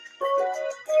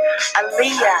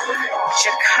 Aaliyah,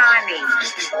 Jacani,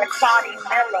 Claudie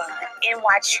Miller,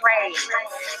 N.Y. Trey.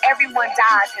 Everyone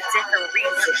dies for different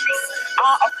reasons.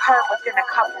 All occur within a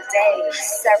couple days,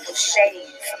 several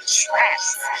shades of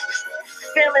traps.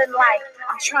 Feeling like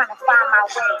I'm trying to find my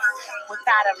way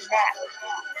without a map.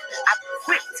 I'm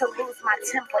quick to lose my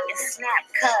temper and snap,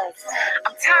 cause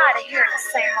I'm tired of hearing the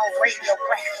same old radio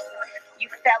rap. You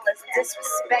fellas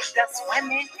disrespect us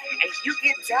women and you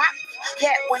get dapped.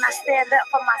 Yet when I stand up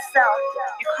for myself,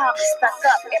 you call me stuck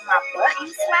up and my butt you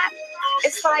slap.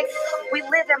 It's like we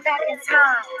living back in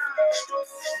time.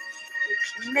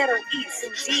 Middle East,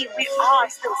 indeed, we are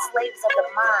still slaves of the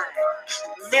mind.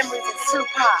 Memories of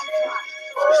Tupac.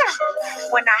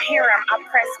 When I hear him, I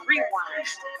press rewind.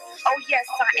 Oh yes,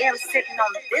 I am sitting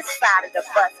on this side of the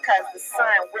bus cause the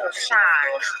sun will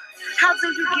shine. How do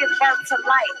you give birth to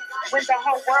life when the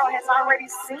whole world has already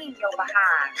seen your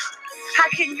behind? How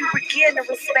can you begin to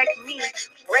respect me?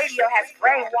 Radio has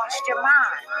brainwashed your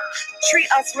mind. Treat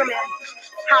us women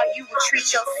how you would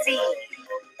treat your seed.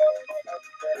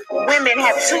 Women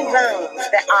have two lungs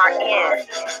that are in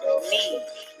me.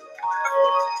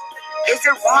 Is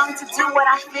it wrong to do what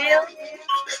I feel?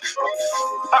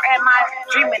 Or am I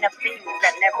dreaming of things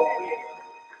that never will?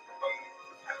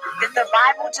 Did the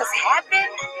Bible just happen?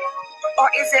 Or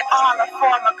is it all a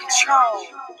form of control?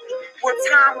 Will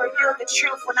time reveal the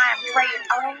truth when I am praying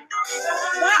on?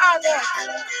 Why are there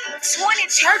 20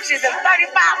 churches and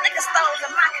 35 liquor stores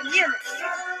in my community?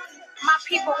 My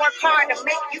people work hard to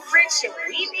make you rich and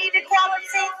we need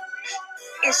equality?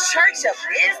 Is church a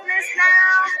business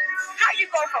now? How you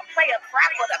go from player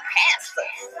crapper to pastor?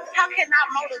 How can I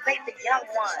motivate the young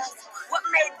ones? What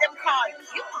made them call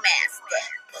you master?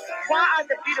 Why are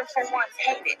the beautiful ones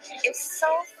hated? If so,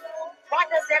 why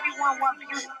does everyone want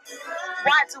beauty?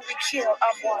 Why do we kill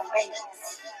unborn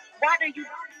babies? Why do you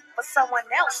for someone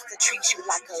else to treat you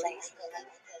like a lady?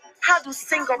 How do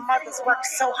single mothers work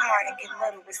so hard and get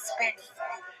little respect?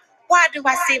 Why do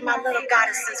I see my little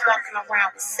goddesses walking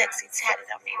around with sexy tatted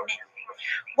on their neck?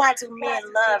 Why do men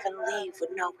love and leave with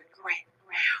no regret?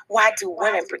 Why do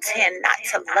women pretend not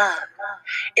to love?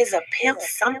 Is a pimp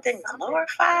something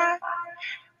glorified?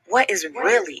 What is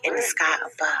really in the sky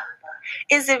above?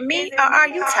 Is it me or are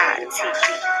you tired of TV?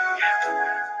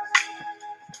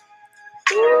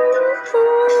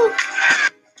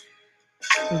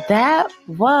 That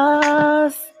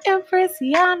was Empress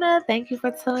Yana. Thank you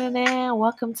for tuning in.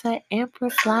 Welcome to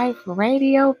Empress Life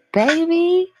Radio,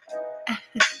 baby.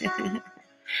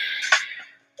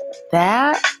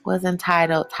 That was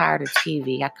entitled Tired of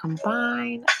TV. I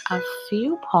combined a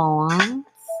few poems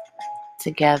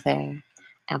together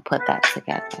and put that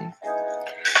together.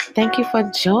 Thank you for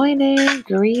joining.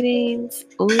 Greetings.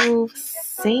 Ooh,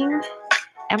 sing.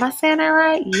 Am I saying that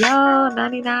right? Yo,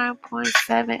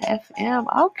 99.7 FM.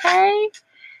 Okay.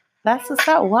 That's what's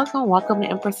up. Welcome to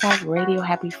Empress Life Radio.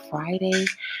 Happy Friday.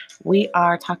 We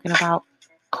are talking about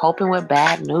coping with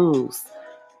bad news.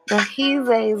 The heat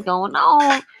is going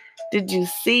on. Did you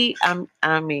see?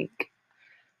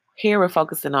 Here we're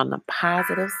focusing on the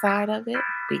positive side of it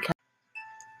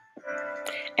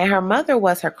and her mother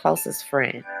was her closest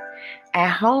friend.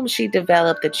 At home, she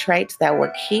developed the traits that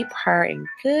would keep her in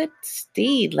good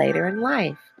stead later in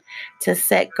life. To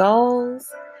set goals,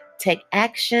 take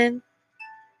action,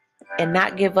 and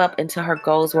not give up until her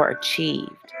goals were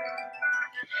achieved.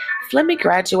 Fleming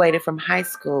graduated from high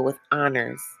school with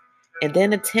honors and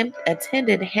then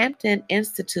attended Hampton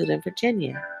Institute in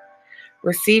Virginia,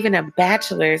 receiving a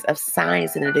bachelor's of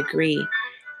science and a degree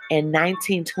in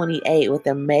 1928 with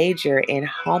a major in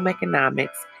home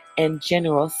economics and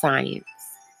general science.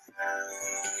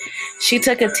 She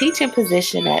took a teaching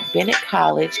position at Bennett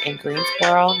College in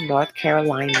Greensboro, North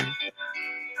Carolina.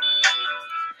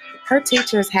 Her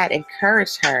teachers had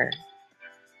encouraged her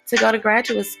to go to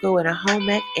graduate school in a home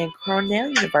ec and Cornell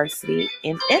University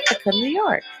in Ithaca, New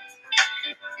York,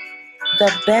 the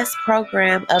best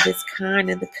program of its kind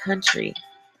in the country.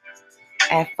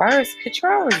 At first,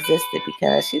 Cottrell resisted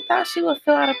because she thought she would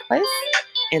feel out of place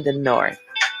in the North,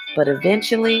 but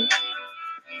eventually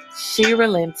she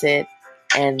relented,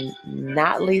 and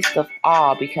not least of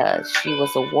all because she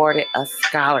was awarded a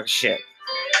scholarship.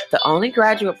 The only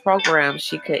graduate program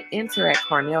she could enter at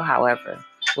Cornell, however,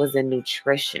 was in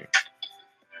nutrition,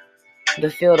 the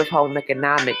field of home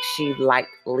economics she liked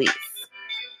least.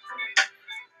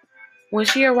 When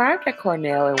she arrived at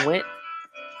Cornell and went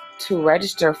to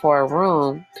register for a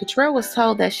room, Cottrell was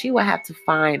told that she would have to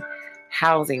find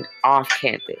housing off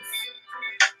campus.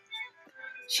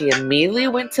 She immediately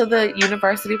went to the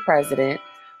university president,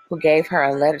 who gave her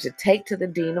a letter to take to the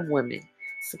dean of women,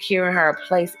 securing her a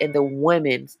place in the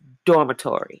women's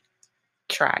dormitory.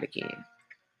 Try it again.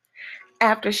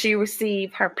 After she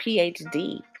received her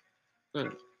PhD,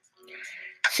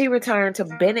 she returned to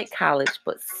Bennett College,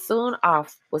 but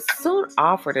was soon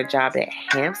offered a job at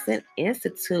Hampton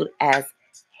Institute as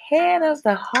head of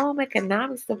the home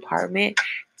economics department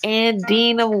and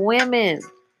dean of women.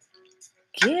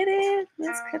 Get it,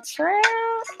 Miss Cottrell?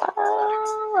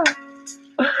 Oh.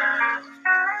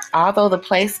 Although the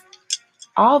place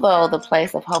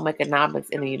of home economics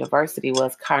in the university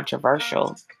was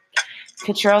controversial,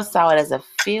 Cottrell saw it as a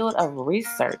field of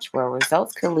research where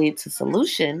results could lead to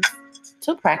solutions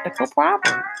to practical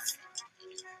problems.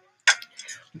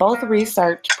 Both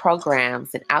research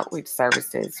programs and outreach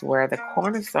services were the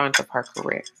cornerstones of her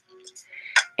career.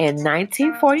 In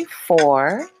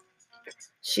 1944,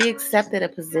 she accepted a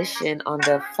position on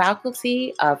the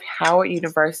faculty of Howard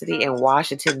University in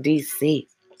Washington, D.C.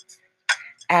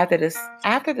 After the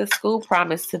school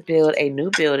promised to build a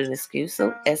new building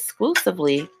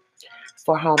exclusively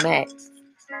for home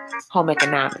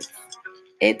economics.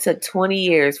 It took 20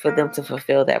 years for them to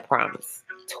fulfill that promise.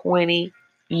 20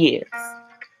 years.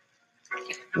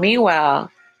 Meanwhile,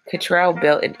 Cottrell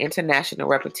built an international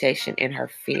reputation in her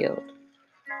field.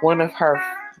 One of her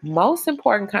most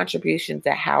important contributions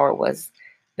at Howard was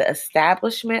the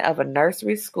establishment of a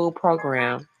nursery school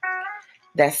program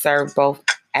that served both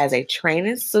as a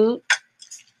training site,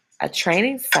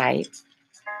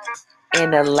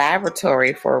 and a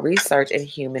laboratory for research and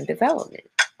human development.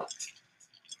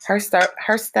 Her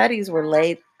studies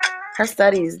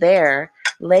there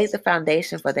laid the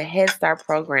foundation for the Head Start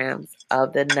programs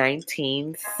of the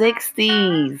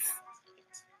 1960s.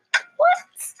 What?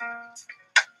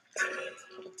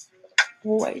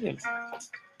 Wait a minute.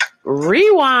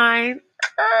 Rewind.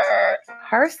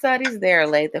 Her studies there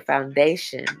laid the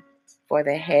foundation for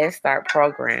the Head Start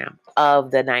program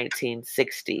of the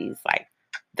 1960s, like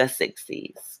the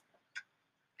 60s.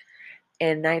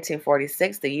 In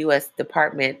 1946, the U.S.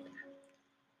 Department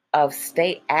of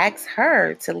State asked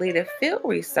her to lead a field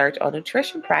research on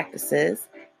nutrition practices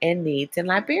and needs in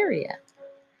Liberia.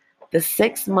 The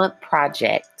 6-month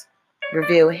project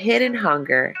revealed hidden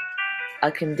hunger,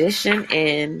 a condition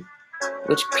in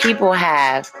which people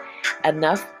have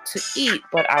enough to eat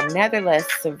but are nevertheless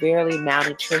severely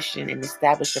malnutrition, and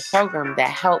established a program that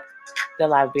helped the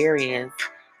Liberians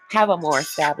have a more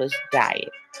established diet.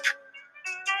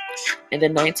 In the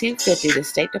 1950s, the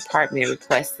State Department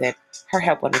requested her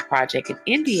help on a project in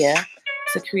India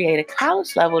to create a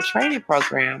college-level training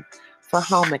program for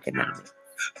home economics.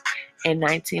 In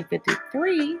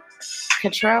 1953,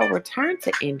 Cottrell returned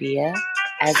to India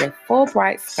as a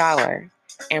Fulbright scholar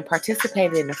and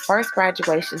participated in the first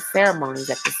graduation ceremonies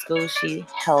at the school she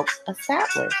helped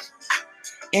establish.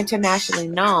 Internationally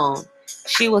known,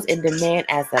 she was in demand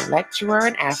as a lecturer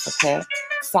in Africa,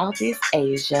 Southeast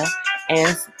Asia,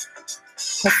 and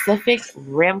Pacific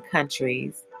Rim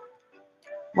countries.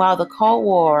 While the Cold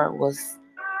War was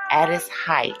at its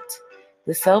height,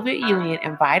 the Soviet Union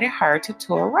invited her to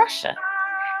tour Russia.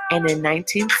 And in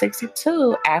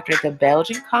 1962, after the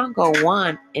Belgian Congo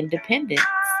won independence,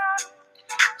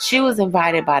 she was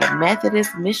invited by the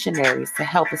Methodist missionaries to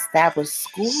help establish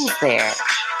schools there.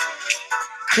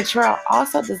 Cottrell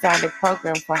also designed a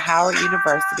program for Howard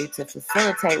University to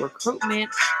facilitate recruitment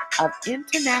of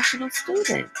international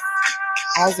students.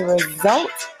 As a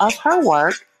result of her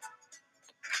work,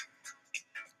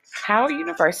 Howard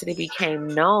University became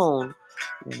known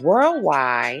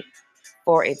worldwide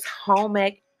for its home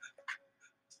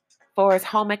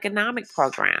economic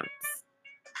programs.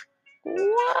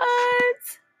 What?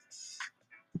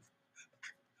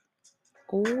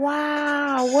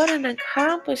 Wow, what an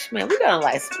accomplishment. We're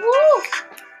gonna woo.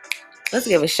 Let's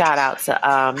give a shout out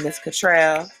to Miss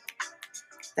Cottrell.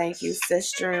 Thank you,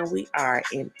 sister, and we are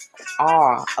in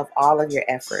awe of all of your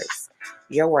efforts.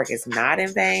 Your work is not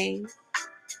in vain.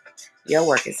 Your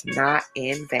work is not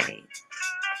in vain.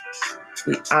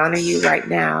 We honor you right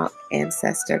now,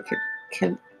 ancestor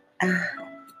Kimmy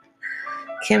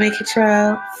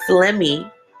Cottrell,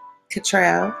 Flemmy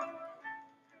Cottrell,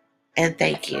 and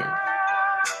thank you.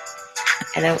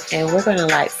 And we're going to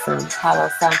light some Palo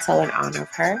Santo in honor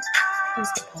of her.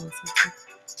 Where's the Palo Santo?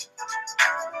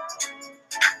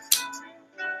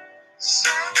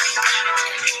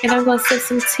 And I'm going to sip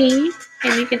some tea.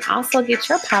 And you can also get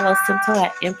your Palo Santo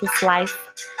at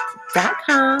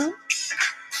empresslife.com.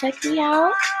 Check me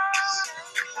out.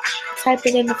 Type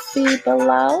it in the feed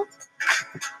below.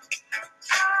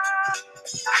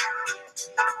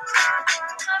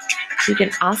 You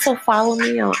can also follow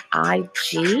me on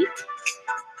IG.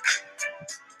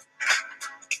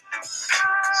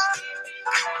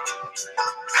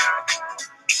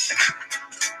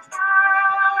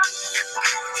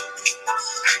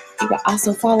 You can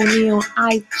also follow me on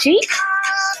IG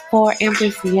for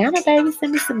Empressiana, baby.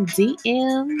 Send me some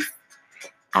DMs.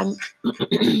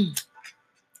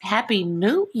 Happy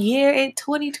New Year in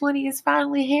 2020 is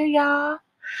finally here, y'all.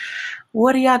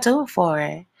 What are y'all doing for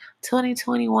it?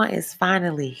 2021 is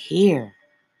finally here.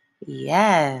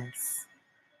 Yes.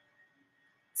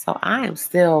 So I am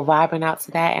still vibing out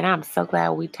to that, and I'm so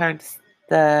glad we turned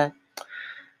the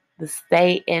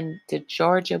state into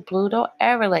Georgia blue. Don't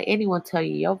ever let anyone tell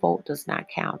you your vote does not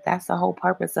count. That's the whole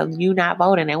purpose of you not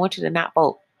voting. They want you to not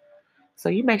vote. So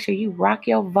you make sure you rock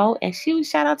your vote, and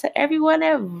shout out to everyone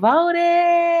that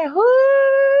voted. Woo!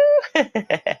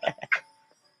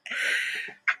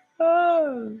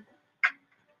 Oh.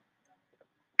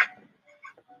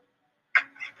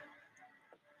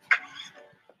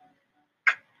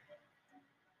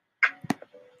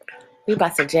 We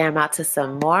about to jam out to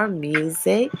some more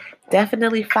music.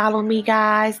 Definitely follow me,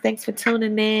 guys. Thanks for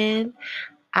tuning in.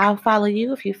 I'll follow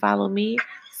you if you follow me.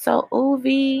 So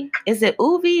Uvi, is it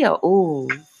Uvi or Ooh?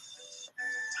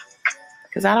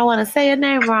 Because I don't want to say your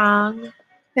name wrong.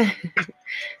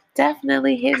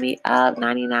 Definitely hit me up,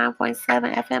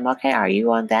 99.7 FM. Okay, are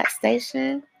you on that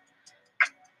station?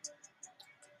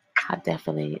 I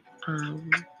definitely,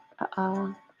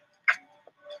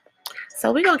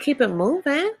 So we're going to keep it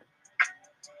moving.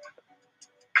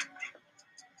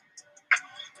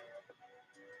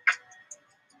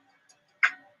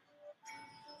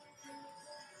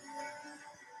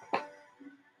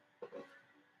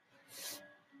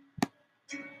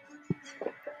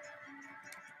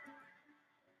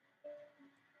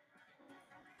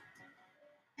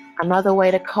 Another way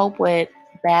to cope with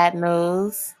bad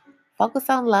news,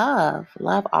 focus on love.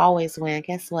 Love always wins.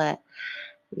 Guess what?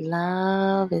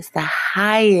 Love is the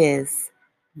highest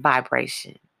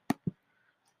vibration.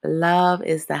 Love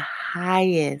is the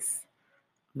highest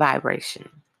vibration.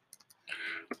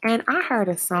 And I heard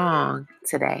a song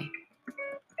today,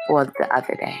 or the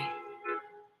other day.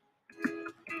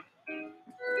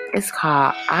 It's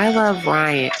called I Love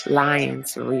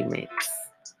Lions Remix.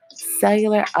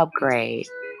 Cellular Upgrade.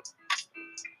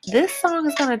 This song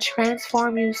is going to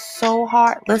transform you so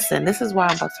hard. Listen, this is why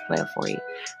I'm about to play it for you.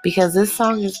 Because this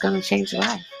song is going to change your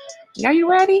life. Are you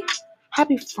ready?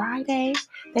 Happy Friday.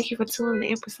 Thank you for tuning in to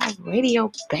Empress Life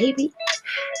Radio, baby.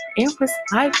 Empress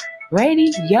Life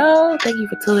Radio. Thank you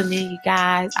for tuning in, you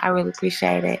guys. I really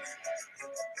appreciate it.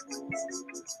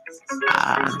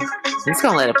 I'm just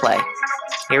going to let it play.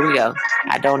 Here we go.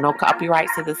 I don't know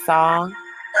copyrights to the song.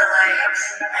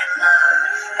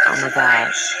 Oh my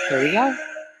God. Here we go.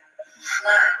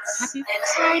 Happy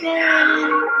Friday.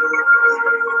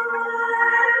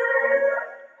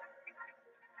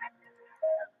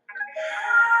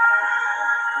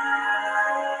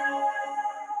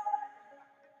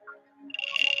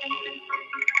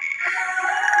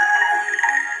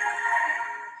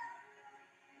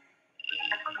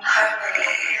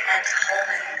 Harmony and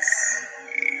wholeness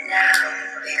now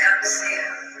becomes you.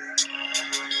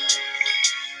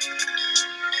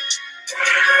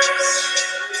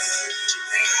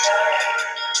 Restoring,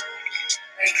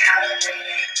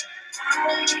 recalibrating,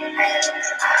 and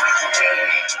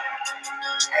activating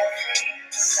every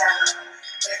cell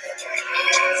within your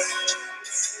being.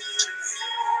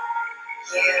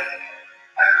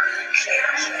 I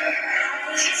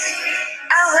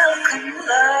welcome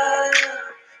love.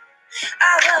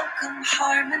 I welcome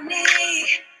harmony.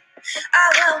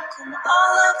 I welcome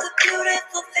all of the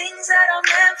beautiful things that are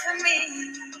meant for me.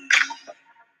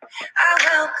 I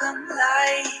welcome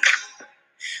light.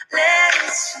 Let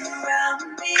it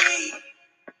surround me.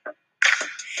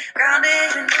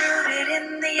 Grounded and rooted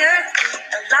in the earth,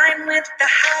 aligned with the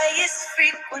highest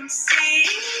frequency.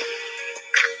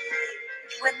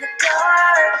 When the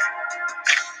dark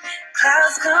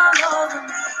clouds come over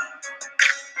me,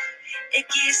 it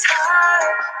gets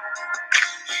hard,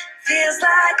 feels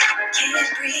like I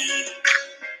can't breathe.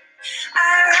 I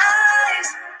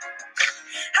rise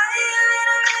higher than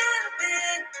I've ever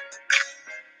been.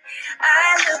 I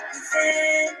look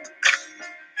within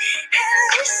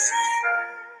and listen.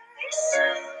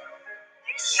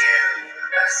 You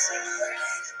are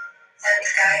secret and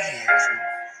guided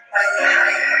by the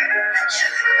higher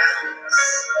angelic realms.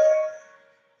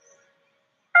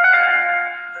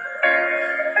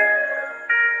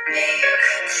 May you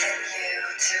continue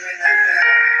to remember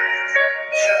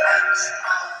throughout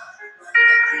all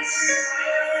moments.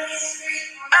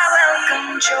 I welcome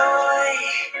joy.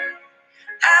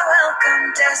 I welcome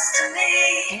destiny.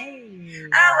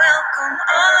 I welcome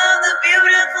all of the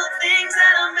beautiful things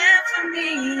that are meant for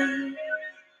me.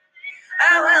 I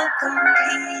welcome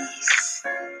peace.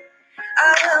 I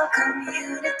welcome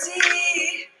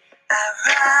unity. I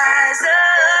rise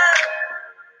up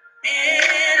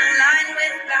in line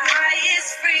with the highest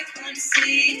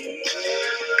frequency.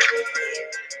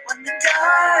 When the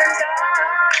dark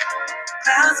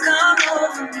clouds come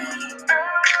over me,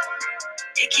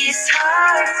 it gets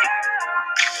hard.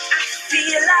 I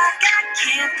feel like I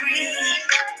can't breathe.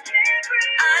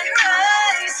 I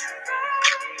rise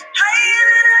higher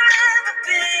than I've ever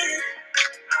been.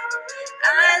 I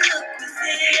look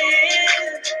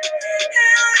within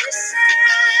and listen.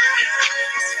 The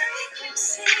highest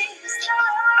frequency is love.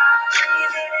 I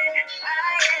breathe in.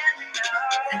 I am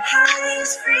enough. The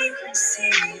highest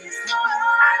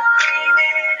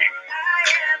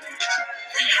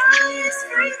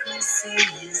frequency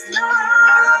is love. I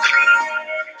breathe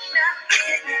in.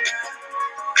 Nothing enough.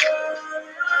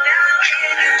 Now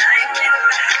in line with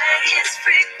the highest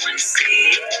frequency.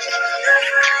 The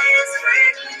highest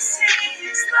frequency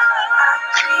is love. I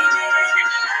breathe in.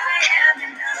 I am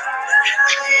enough. The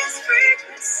highest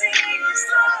frequency is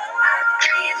love. I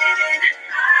breathe in.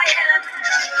 I am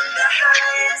enough. The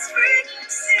highest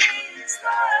frequency is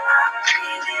love. I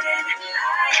breathe in.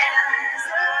 I am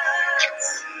enough.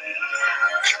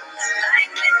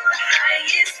 Line with the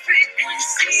highest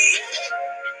frequency.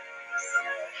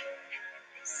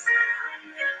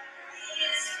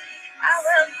 I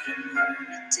welcome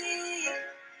unity.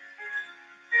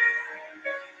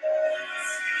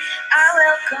 I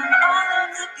welcome all of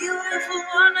the beautiful,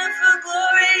 wonderful,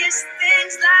 glorious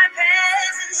things life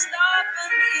has in store for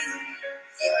me.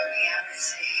 Your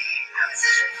reality, I was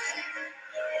shifting.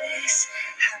 Yes,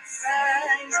 I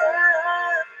rise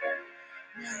up.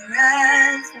 I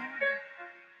rise up.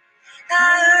 I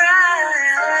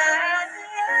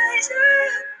rise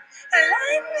up.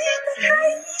 Align with the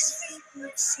highest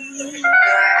frequency.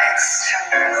 Your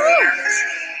external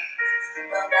reality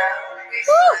will now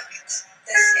reflect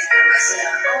this inner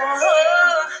wisdom.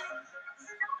 Oh,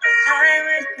 align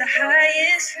with the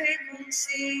highest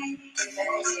frequency.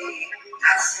 Divinity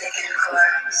has taken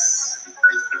course.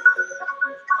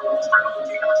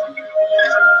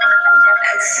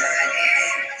 And so it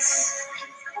is.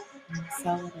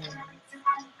 So it is.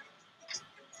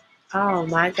 Oh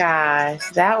my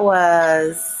gosh, that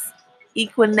was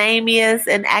Equinamius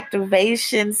and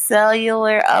Activation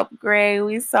Cellular Upgrade.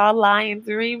 We saw Lion's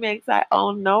Remix. I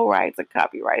own no rights or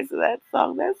copyrights to that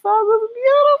song. That song was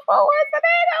beautiful, wasn't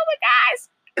it? Oh my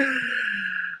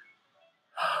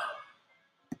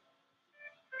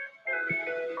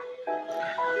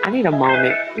gosh. I need a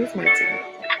moment. Here's my tea.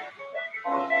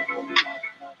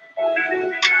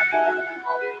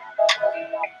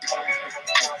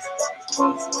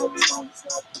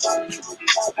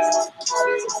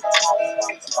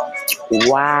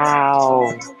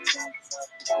 Wow.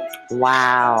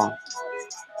 Wow.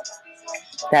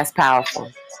 That's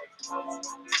powerful.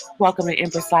 Welcome to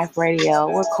Empress Life Radio.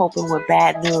 We're coping with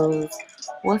bad news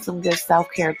with some good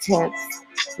self-care tips.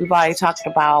 We've already talked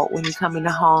about when you come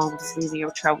into home, just leaving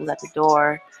your troubles at the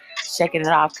door, shaking it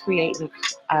off, creating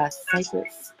a sacred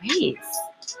space.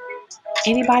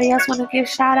 Anybody else want to give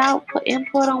shout out, put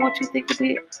input on what you think to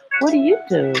be? What do? You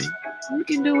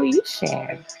can do what you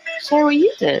share. Share what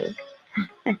you do.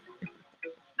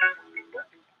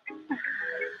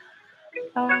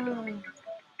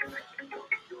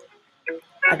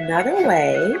 Another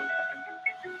way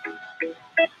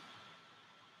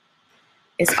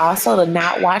It's also to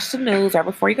not watch the news right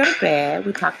before you go to bed.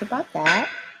 We talked about that.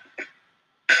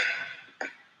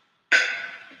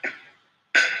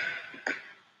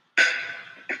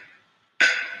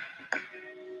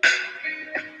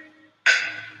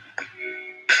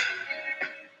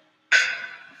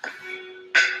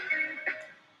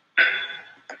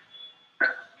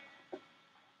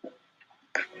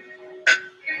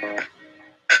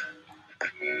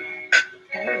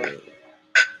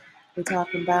 We're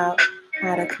talking about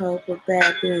how to cope with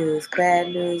bad news. Bad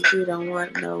news, we don't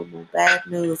want no more bad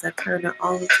news. I turn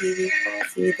on the TV,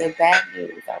 see the bad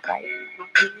news. I write my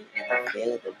opinion and I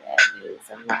feel the bad news.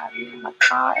 I'm riding in my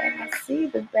car and I see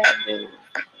the bad news.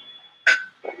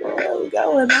 What's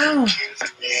going on?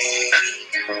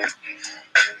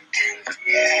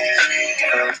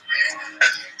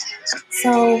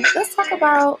 So let's talk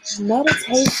about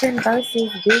meditation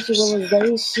versus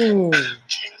visualization.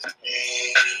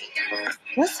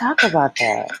 Let's talk about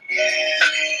that.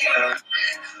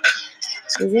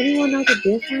 Does anyone know the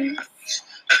difference?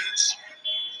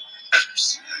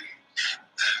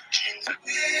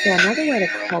 So another way to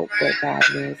cope with bad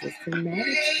news is to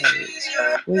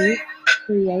meditate. When you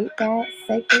create that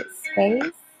sacred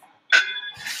space,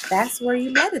 that's where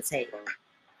you meditate.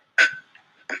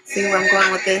 See where I'm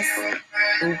going with this?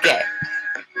 Okay.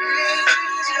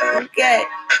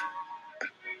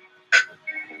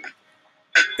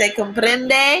 ¿Te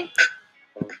comprende?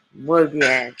 Muy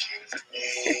bien.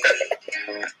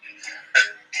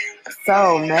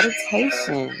 So,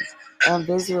 meditation and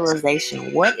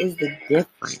visualization, what is the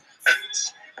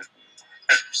difference?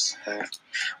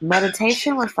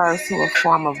 Meditation refers to a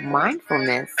form of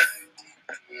mindfulness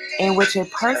in which a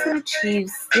person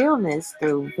achieves stillness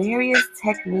through various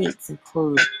techniques,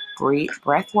 including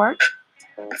breath work,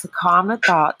 to calm the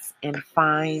thoughts and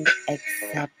find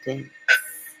acceptance.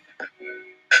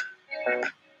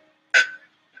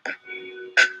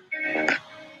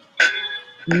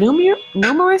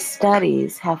 Numerous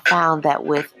studies have found that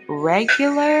with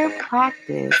regular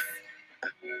practice,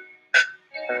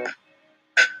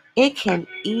 it can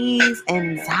ease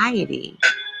anxiety,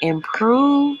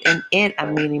 improve,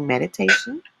 meaning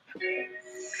meditation,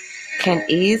 can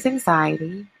ease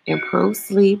anxiety, improve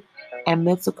sleep and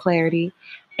mental clarity,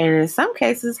 and in some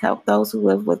cases help those who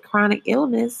live with chronic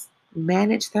illness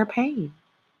manage their pain.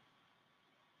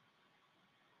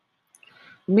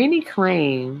 Many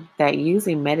claim that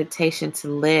using meditation to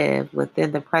live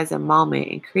within the present moment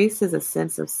increases a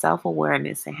sense of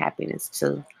self-awareness and happiness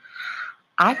too.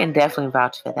 I can definitely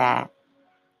vouch for that.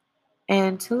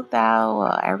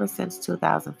 Ever since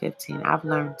 2015, I've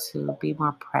learned to be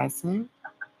more present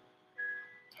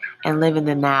and live in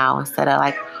the now instead of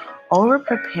like over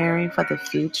preparing for the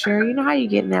future. You know how you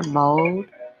get in that mode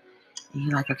and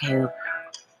you're like, okay,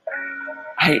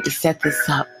 I need to set this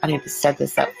up. For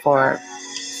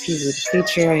the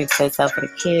future. I need to set this up for the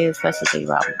kids, especially think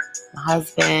about my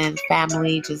husband,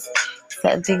 family, just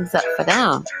setting things up for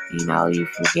them. You know, you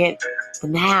forget the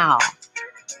now.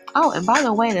 Oh, and by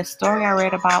the way, the story I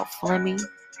read about Fleming,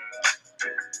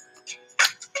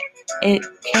 it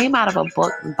came out of a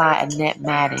book by Annette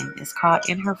Madden. It's called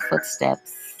In Her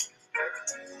Footsteps.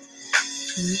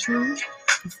 It's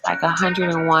like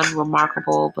 101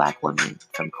 remarkable Black women,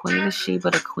 from Queen of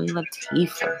Sheba to Queen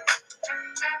Latifah.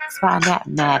 It's by Annette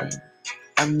Madden.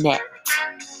 Annette.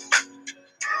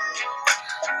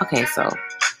 Okay, so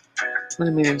I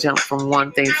didn't mean to jump from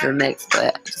one thing to the next,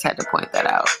 but I just had to point that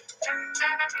out.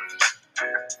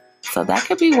 So that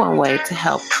could be one way to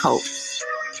help cope.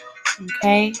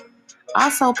 Okay?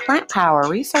 Also, plant power.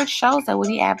 Research shows that when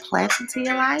you add plants into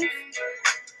your life,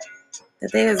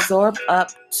 that they absorb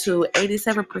up to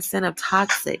 87% of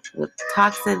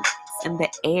toxins in the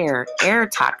air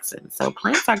toxins. So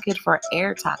plants are good for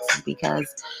air toxins because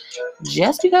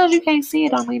just because you can't see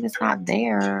it don't mean it's not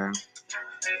there.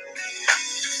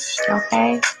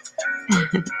 Okay?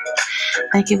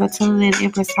 Thank you for tuning in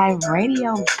Empress Life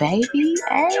Radio, baby.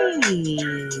 Hey,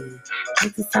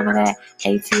 this is some of that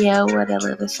ATL with a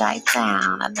little shy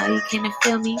sound. I know you can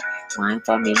feel me. Wine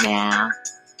for me now.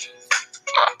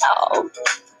 Oh.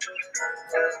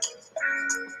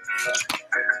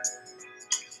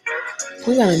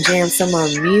 We're going to jam some more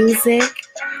music.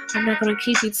 I'm not going to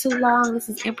keep you too long. This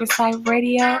is Empress Life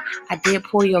Radio. I did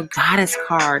pull your goddess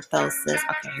card, though, sis.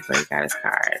 Okay, so your goddess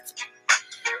card.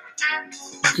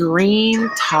 Green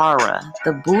Tara,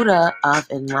 the Buddha of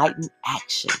enlightened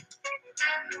action.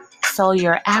 So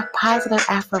your positive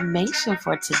affirmation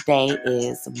for today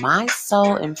is, my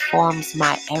soul informs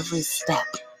my every step.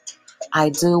 I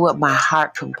do what my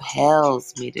heart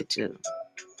compels me to do.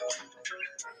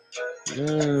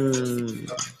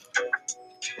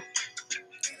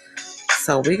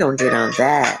 So we're going to get on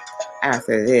that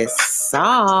after this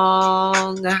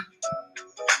song.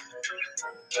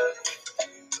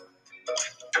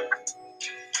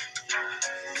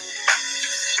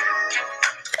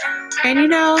 And you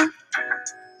know,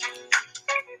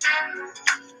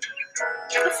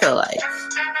 I feel like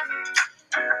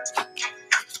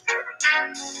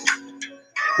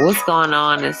what's going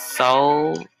on is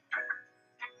so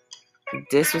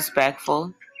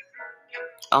disrespectful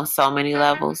on so many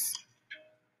levels.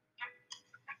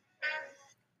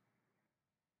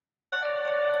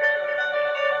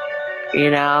 You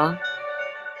know,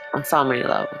 on so many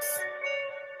levels.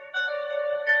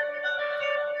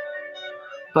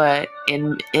 But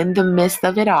in the midst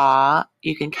of it all,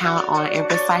 you can count on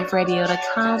Empress Life Radio to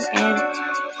come and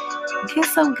get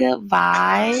some good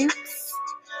vibes.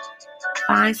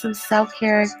 Find some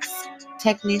self-care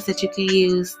techniques that you can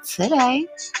use today.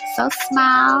 So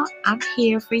smile. I'm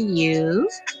here for you.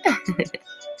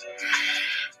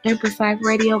 Empress Life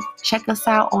Radio. Check us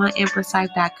out on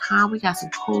empresslife.com. We got some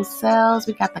cool sales.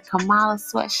 We got the Kamala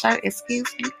sweatshirt.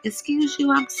 Excuse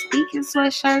you, I'm speaking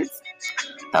sweatshirts.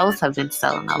 Those have been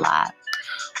selling a lot.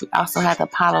 We also have the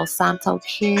Palo Santo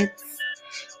kits.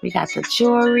 We got the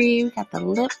jewelry. We got the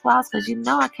lip gloss. Because you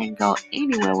know I can't go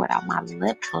anywhere without my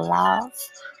lip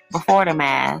gloss before the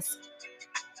mask.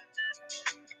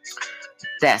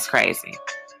 That's crazy.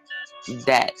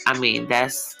 That's...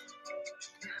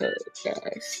 Oh,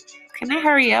 gosh. Can they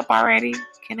hurry up already?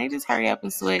 Can they just hurry up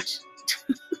and switch?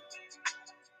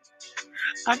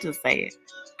 I'll just say it.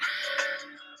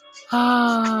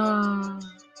 Oh.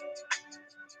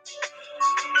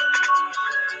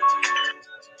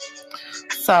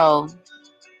 So,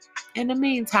 in the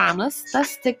meantime, let's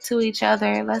stick to each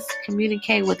other. Let's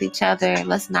communicate with each other.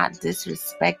 Let's not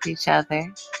disrespect each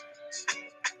other.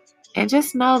 And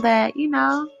just know that, you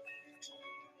know,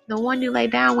 the one you lay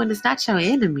down with is not your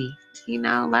enemy. You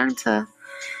know, learn to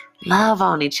love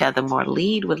on each other more.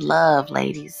 Lead with love,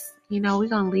 ladies. You know, we're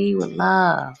going to lead with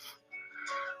love.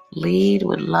 Lead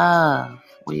with love.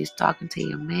 When you're talking to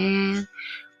your man,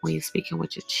 when you're speaking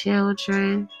with your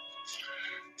children.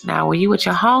 Now, when you with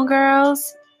your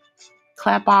homegirls,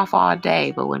 clap off all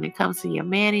day. But when it comes to your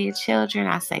man and your children,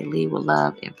 I say lead with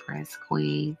love, Empress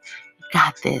Queen. You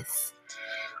got this.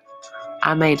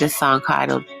 I made this song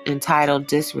entitled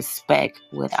Disrespect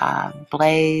with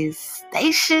Blaze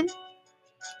Station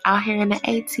out here in the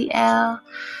ATL.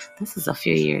 This is a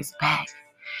few years back.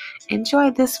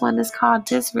 Enjoy this one. It's called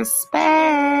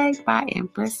Disrespect by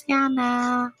Empress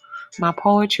Yana. My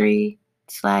poetry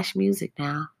 / music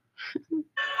now.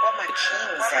 What my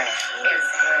kings at?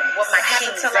 What my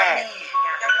kings at?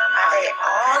 Are they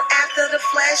all after the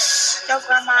flesh? Your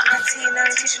grandma, auntie, and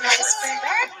ain't teaching no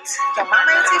respect. Your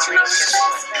mama ain't teaching no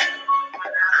respect.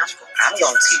 I'm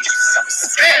gonna teach you some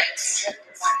respect.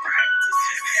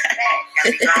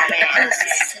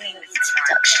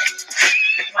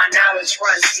 My knowledge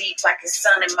runs deep like a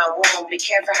sun in my womb. Be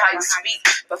careful how you speak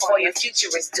before your future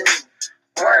is doomed.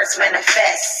 Words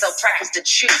manifest, so practice the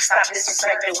truth. Stop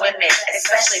disrespecting women,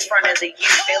 especially in front of the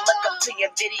youth. They look up to your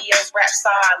videos, rap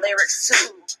star lyrics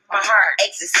too. My heart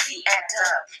aches to see act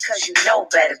up, cause you know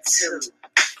better too.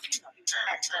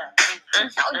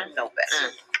 You know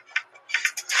better.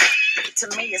 To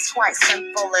me, it's quite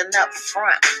simple and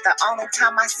upfront. The only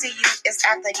time I see you is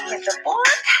after you hit the board.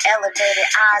 Elevated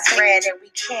eyes red and we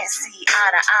can't see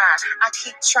eye to eye. I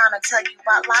keep trying to tell you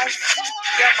about life.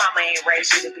 Your mama ain't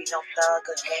raised you to be no thug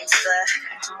or gangster.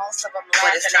 Most of them laugh,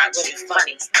 but it's not really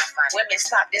funny. It's not funny. Women,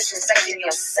 stop disrespecting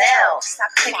yourself.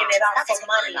 Stop taking it off for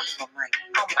money. Oh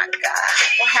my God.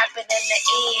 What happened in the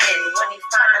end when he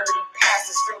finally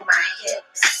passes through my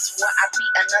hips? Will I be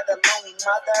another lonely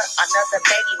mother, another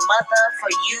baby mother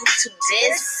for you to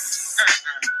diss?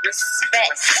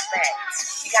 Respect.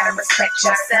 You gotta respect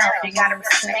yourself. You gotta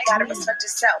respect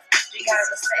yourself. You gotta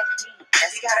respect me.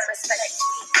 You gotta respect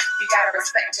me. You gotta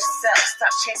respect yourself.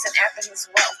 Stop chasing after his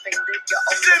wealth and live your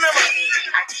own journey.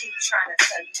 I keep trying to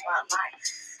tell you about life.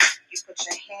 You put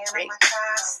your hand on my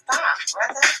thigh. Stop,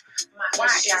 brother. My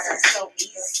shot is so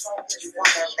easy. You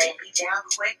wanna lay me down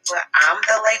quick, but I'm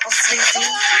the label sleazy.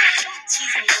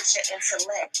 Tease me with your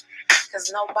intellect. Cause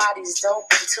nobody's dope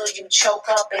until you choke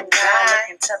up and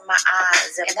die. Look into my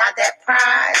eyes. If not that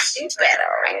pride, you better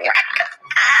ring your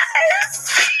eyes.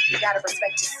 You gotta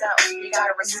respect yourself. You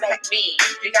gotta respect me.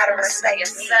 You gotta respect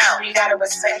yourself. You gotta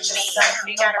respect yourself.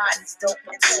 Nobody's dope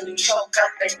until you choke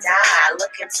up and die.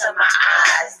 Look into my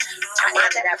eyes. I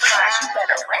am that pride. You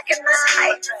better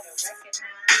recognize.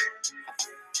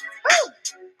 Woo!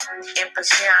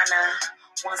 Empress Yana,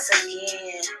 once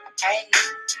again. Hey.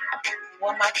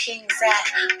 Where my kings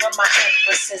at? Where my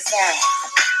empresses at?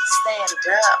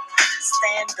 Stand up.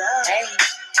 Stand up. Hey,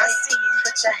 I see you.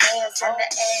 Put your hands in the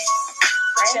air.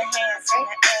 Put your hands in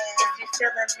the air. If you're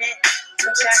feeling it,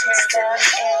 put your hands in the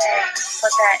air.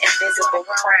 Put that invisible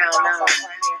crown on.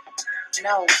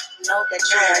 Know that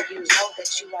you are you. Know that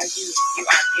you are you. You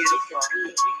are beautiful.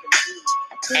 You can be.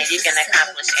 And you can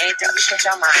accomplish anything you put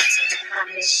your mind to. My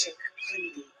mission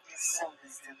completed. And so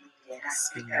is deleted. I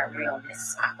speak that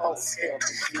realness. My foes feel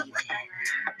defeated.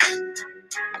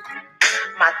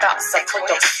 My thoughts are quick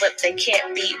to flip. They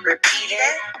can't be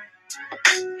repeated.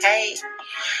 Hey,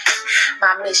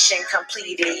 my mission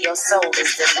completed. Your soul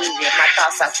is deleted. My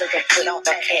thoughts are quick to flip.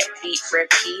 They can't be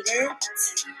repeated.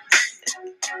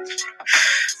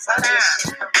 My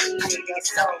mission completed. Your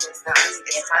soul is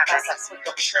deleted. My thoughts are quick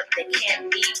to trip. They can't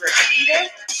be repeated.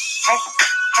 Hey,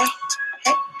 hey,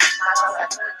 hey. My thoughts are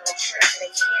quick to trip. They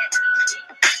can't be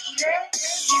repeated.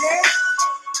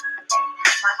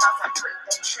 My thoughts are quick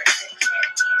to trip. They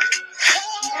can't be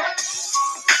repeated.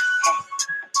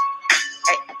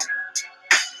 Hey.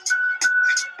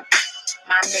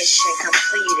 My mission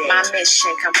completed. My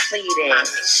mission completed. My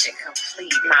mission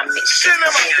completed. My mission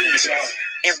completed.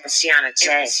 Empress Yana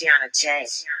J. Yana J.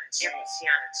 Empress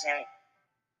Yana J.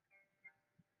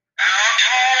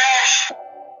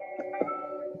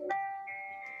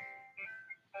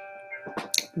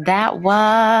 That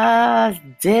was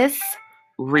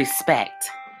Disrespect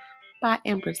by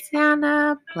Empress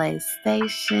Yana,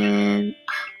 PlayStation.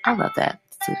 I love that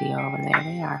studio over there.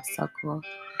 They are so cool.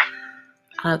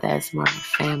 I love that it's more of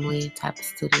a family type of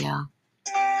studio.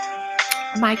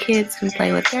 My kids can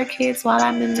play with their kids while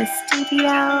I'm in the studio.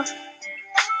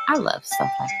 I love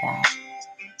stuff like that.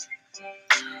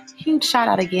 Huge shout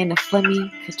out again to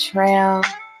Flemmy Cottrell.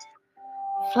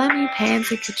 Flemmy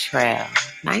Pansy Cottrell,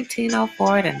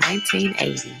 1904 to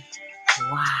 1980.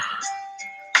 Wow.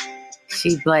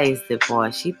 She blazed it,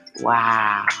 boy.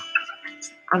 Wow.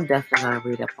 I'm definitely going to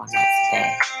read up on that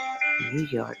today. New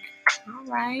York. All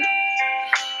right.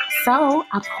 So,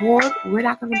 we're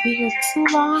not going to be here too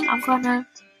long. I'm going to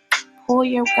pull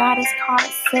your goddess card,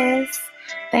 sis.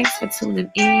 Thanks for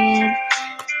tuning in.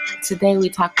 Today we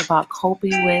talked about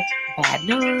coping with bad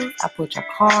news. I pulled your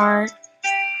card.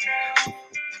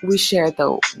 We shared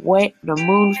the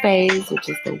moon phase, which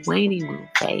is the waning moon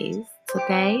phase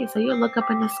today. So you'll look up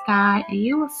in the sky and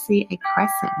you will see a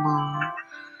crescent moon.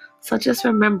 So just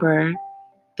remember,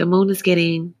 the moon is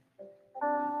getting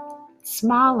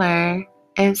smaller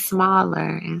and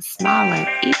smaller and smaller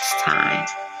each time.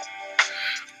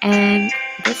 And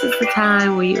this is the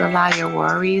time where you allow your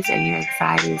worries and your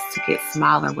anxieties to get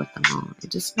smaller with the moon.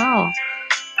 And just know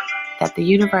that the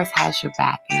universe has your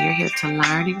back and you're here to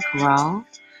learn and grow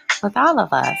with all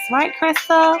of us. Right,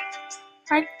 Crystal?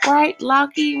 Right,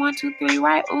 Lucky, 123,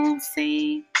 right,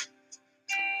 Oopsie?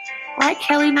 Right,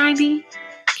 Kelly 90?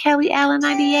 Kelly Allen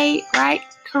 98, right?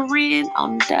 Corinne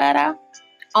Ondetta?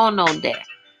 Onodetta.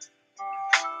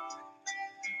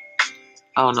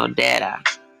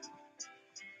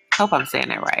 Hope I'm saying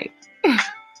that right.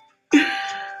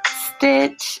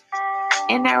 Stitch,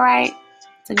 isn't that right?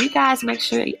 So you guys make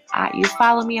sure you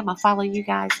follow me. I'm going to follow you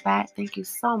guys back. Thank you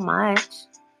so much.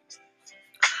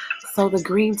 So the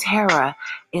green Terra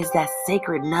is that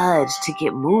sacred nudge to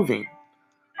get moving.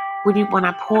 When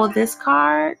I pull this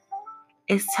card,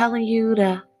 it's telling you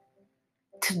to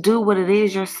do what it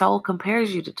is your soul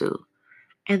compares you to do.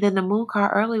 And then the moon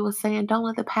card earlier was saying, don't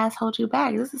let the past hold you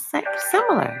back. This is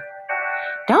similar.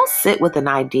 Don't sit with an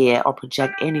idea or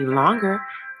project any longer.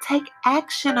 Take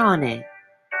action on it.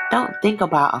 Don't think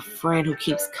about a friend who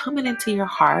keeps coming into your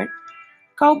heart.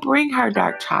 Go bring her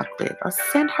dark chocolate or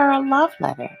send her a love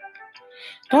letter.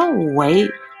 Don't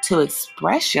wait to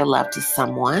express your love to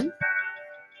someone.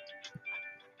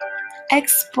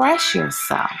 Express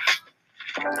yourself.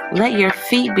 Let your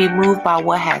feet be moved by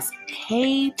what has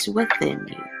caged within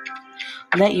you.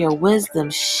 Let your wisdom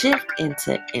shift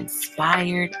into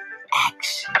inspired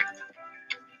action.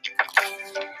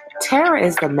 Terror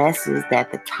is the message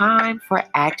that the time for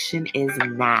action is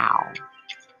now.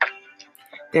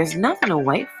 There's nothing to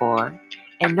wait for,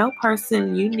 and no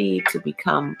person you need to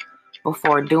become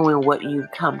before doing what you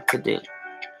come to do.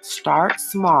 Start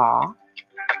small.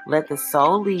 Let the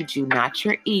soul lead you, not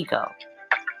your ego.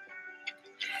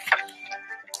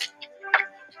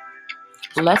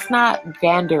 Let's not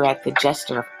gander at the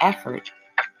gesture of effort.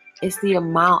 It's the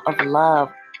amount of love,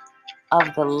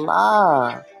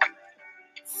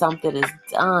 something is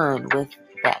done with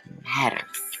that matters.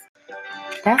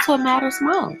 That's what matters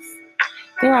most.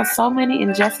 There are so many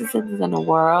injustices in the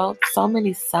world, so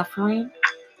many suffering.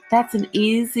 That's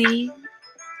easy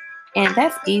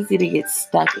to get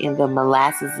stuck in the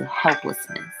molasses of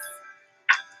helplessness.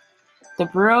 The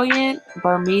brilliant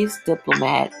Burmese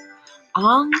diplomat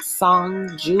Aung San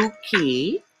Suu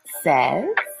Kyi says,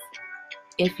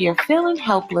 if you're feeling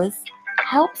helpless,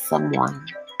 help someone.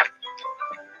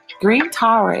 Green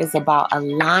Tara is about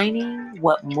aligning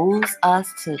what moves us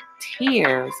to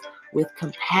tears with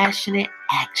compassionate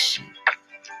action.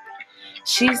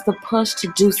 She's the push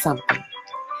to do something,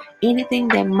 anything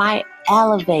that might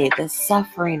elevate the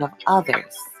suffering of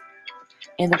others.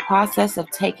 In the process of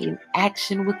taking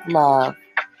action with love,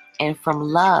 and from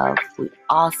love, we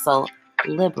also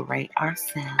liberate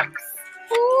ourselves.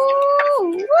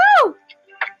 Woo! Woo!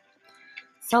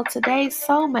 So today's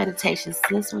soul meditation,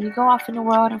 sis, when you go off in the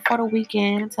world and for the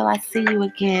weekend until I see you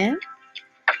again,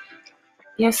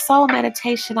 your soul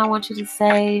meditation, I want you to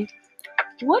say,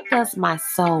 what does my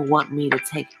soul want me to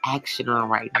take action on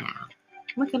right now?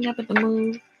 Looking up at the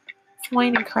moon, it's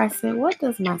waning crescent. What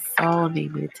does my soul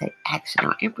need me to take action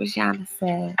on? Empress Yana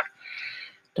said,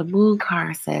 the moon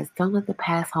card says, don't let the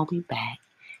past hold me back.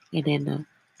 And then the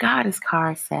goddess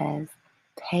card says,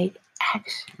 take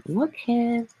action.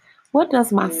 What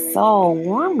does my soul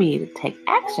want me to take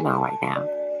action on right now?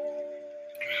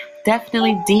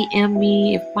 Definitely DM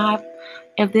me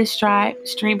if this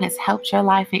stream has helped your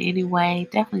life in any way.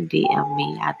 Definitely DM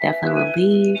me. I definitely will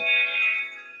leave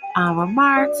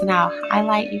remarks and I'll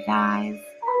highlight you guys.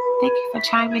 Thank you for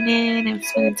chiming in and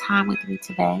spending time with me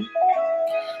today.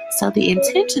 So the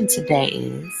intention today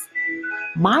is,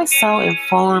 my soul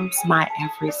informs my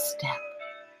every step.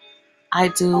 I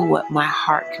do what my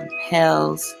heart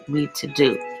compels me to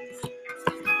do.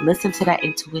 Listen to that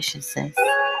intuition, sis.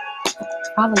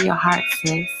 Follow your heart,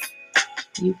 sis.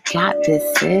 You got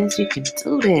this, sis. You can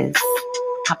do this.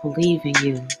 I believe in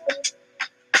you.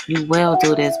 You will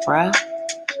do this, bruh.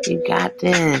 You got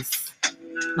this.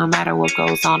 No matter what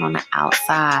goes on the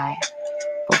outside,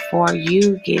 before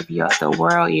you give the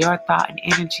world your thought and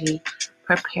energy,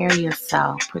 prepare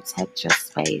yourself. Protect your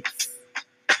space.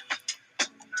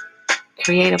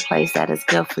 Create a place that is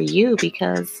good for you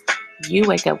because you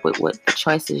wake up with what the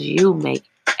choices you make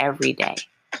every day.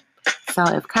 So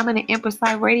if coming to Empress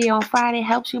Life Radio on Friday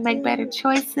helps you make better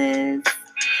choices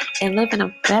and living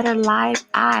a better life,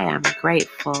 I am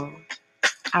grateful.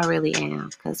 I really am.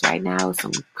 Because right now,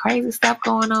 some crazy stuff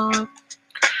going on.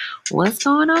 What's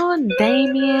going on,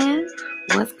 Damien?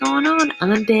 What's going on,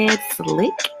 Undead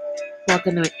Slick?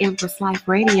 Welcome to Empress Life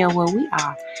Radio, where we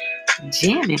are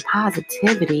jamming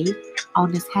positivity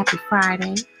on this happy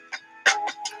Friday.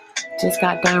 Just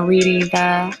got done reading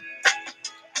the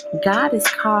Goddess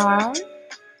card.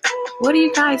 What are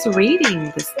you guys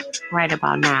reading this right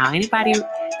about now? Any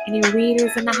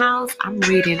readers in the house? I'm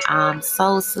reading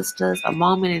Soul Sisters, A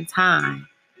Moment in Time.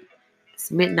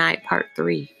 It's Midnight Part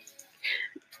 3.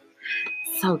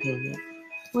 So good.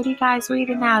 What are you guys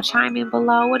reading now? Chime in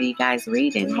below. What are you guys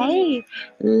reading? Hey,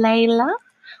 Layla.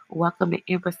 Welcome to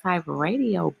Empress Life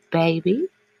Radio, baby.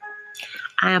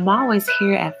 I am always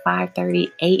here at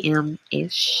 5:30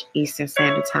 a.m.-ish Eastern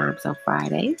Standard Time on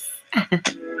Fridays.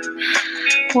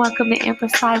 Welcome to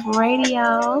Empress Life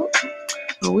Radio.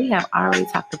 We have already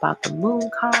talked about the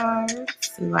moon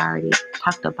cards. We've already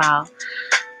talked about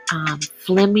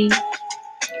Flemmy.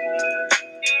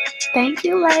 Thank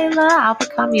you, Layla. I'll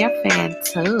become your fan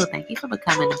too. Thank you for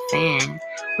becoming a fan.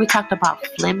 We talked about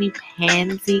Flemmy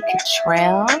Pansy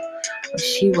Cottrell.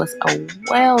 She was a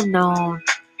well-known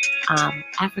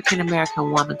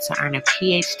African-American woman to earn a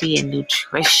PhD in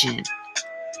nutrition.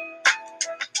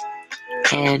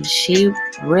 And she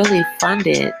really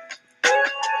funded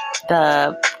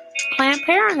the Planned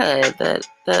Parenthood.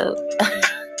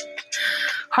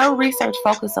 Her research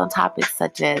focused on topics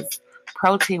such as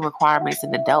protein requirements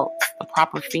in adults, the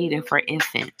proper feeding for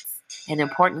infants, and the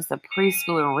importance of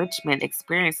preschool enrichment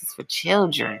experiences for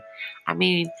children. I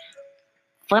mean,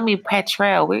 Flemmy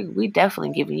Petrel, we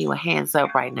definitely giving you a hands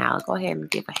up right now. Go ahead and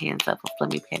give a hands up for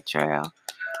Flemmy Petrel.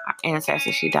 Our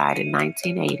ancestor, she died in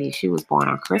 1980. She was born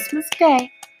on Christmas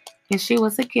Day, and she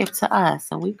was a gift to us,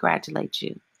 and we congratulate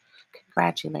you.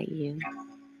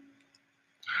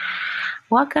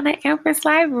 Welcome to Empress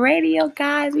Live Radio,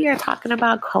 guys. We are talking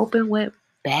about coping with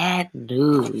bad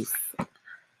news.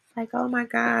 Like, oh my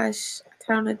gosh,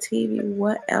 turn on the TV.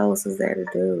 What else is there to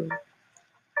do?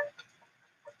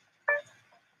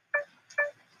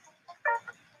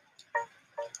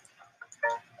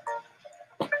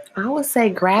 I would say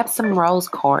grab some rose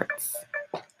quartz,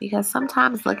 because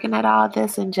sometimes looking at all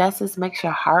this injustice makes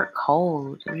your heart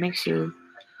cold. It makes you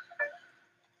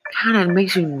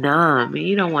numb, and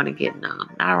you don't want to get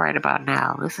numb. Not right about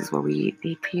now. This is where we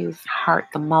need to use heart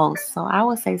the most. So I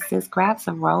would say, sis, grab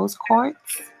some rose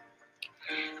quartz.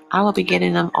 I will be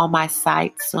getting them on my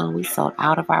site soon. We sold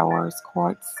out of our rose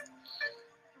quartz.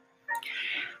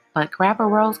 But grab a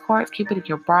rose quartz, keep it in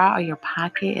your bra or your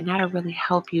pocket, and that'll really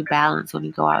help you balance when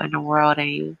you go out in the world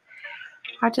and you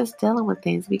are just dealing with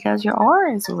things, because your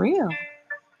aura is real.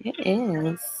 It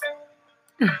is.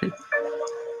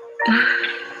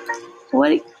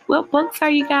 What books are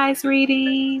you guys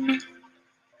reading?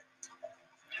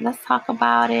 Let's talk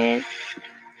about it.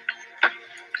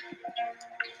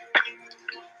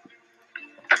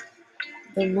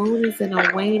 The moon is in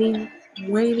a waning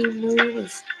moon.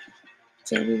 It's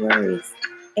January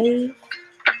 8th.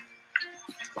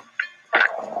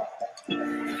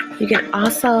 You can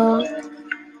also...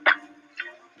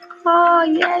 Oh,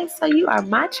 yay. So you are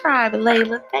my tribe,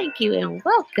 Layla. Thank you and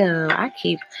welcome. I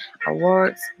keep a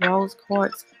rose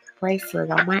quartz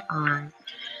bracelet on my arm.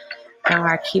 Now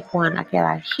I keep one. I get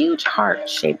a huge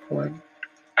heart-shaped one.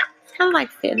 It's kind of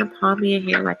like fitting the palm of your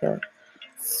hand like a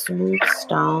smooth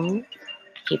stone.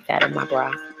 I keep that in my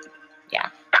bra. Yeah,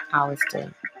 I always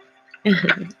do.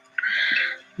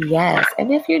 Yes,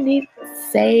 and if you need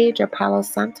sage or Palo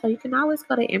Santo, you can always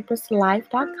go to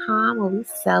empresslife.com where we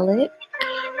sell it.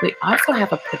 We also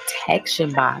have a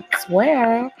protection box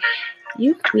where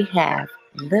we have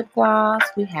lip gloss,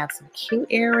 we have some cute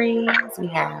earrings, we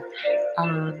have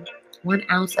 1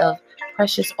 ounce of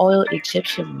precious oil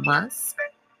Egyptian musk,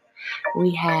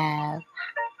 we have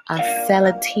a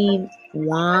celatine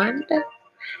wand,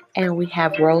 and we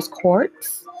have rose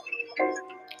quartz,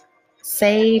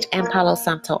 sage, and Palo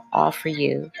Santo all for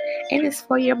you. And it's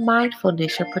for your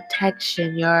mindfulness, your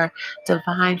protection, your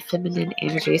divine feminine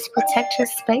energies. Protect your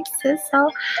spaces.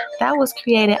 So that was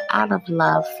created out of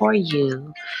love for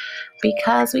you,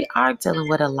 because we are dealing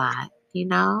with a lot,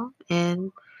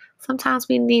 and sometimes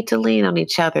we need to lean on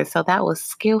each other. So that was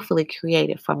skillfully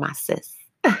created for my sis,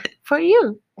 for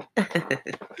you.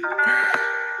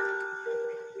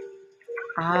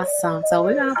 Awesome. So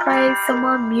we're going to play some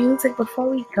more music. Before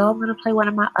we go, I'm going to play one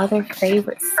of my other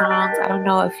favorite songs. I don't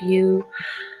know if you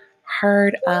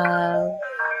heard of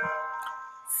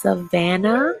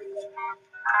Savannah.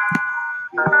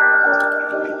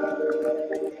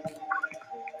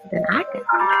 Then I got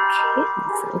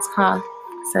kittens. It's called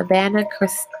Savannah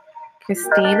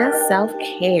Christina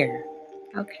Self-Care.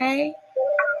 Okay?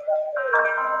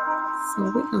 So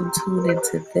we're going to tune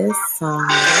into this song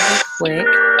really quick.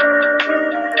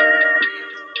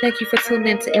 Thank you for tuning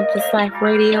in to Empress Life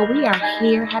Radio. We are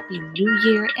here. Happy New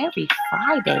Year every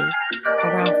Friday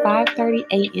around 5:30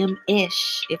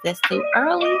 a.m.-ish. If that's too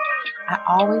early, I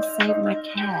always save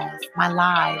my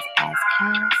lives as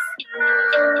cast.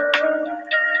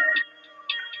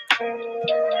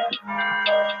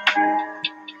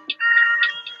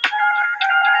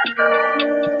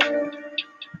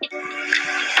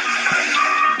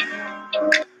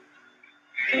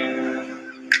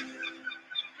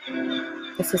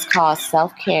 This is called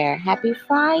Self-Care. Happy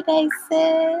Friday,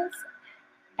 sis.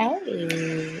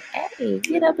 Hey,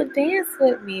 get up and dance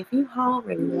with me. If you home,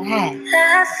 relax.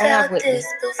 I felt this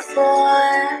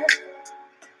before,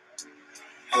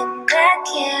 and I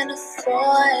can't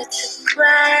afford to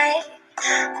cry.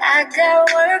 I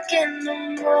got work in the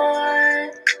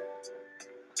morning.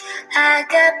 I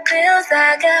got bills,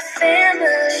 I got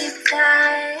family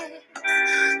time.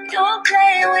 You're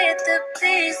playing with the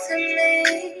piece of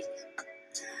me.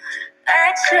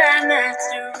 I try not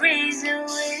to reason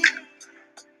with.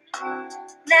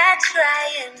 Not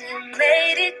trying to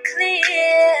make it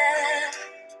clear.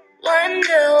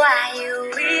 Wonder why you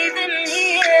even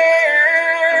here.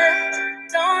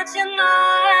 Don't you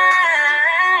know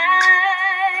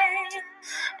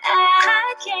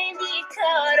I can't be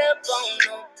caught up on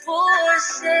no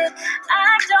bullshit.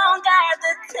 I don't got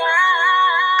the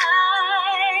time.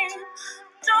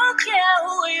 Don't care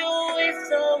who you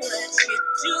with or what you're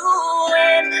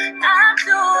doing. I'm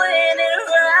doing it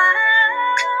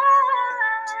right.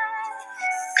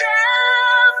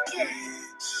 Self-care,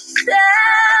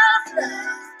 self-love,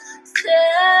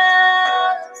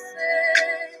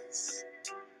 selfish.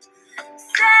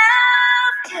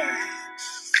 Self-care,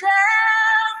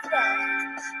 self-love,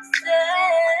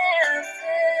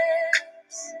 selfish.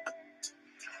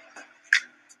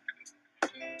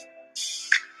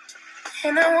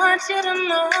 And I want you to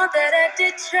know that I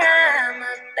did try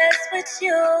my best with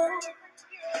you.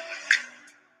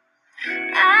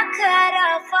 I cut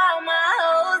off all my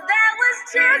hoes, that was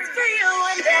just for you,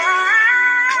 and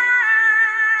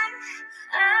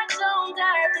I don't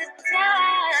got the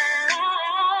time.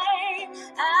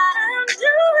 I'm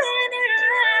doing it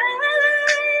right.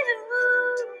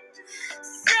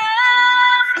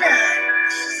 Self-love,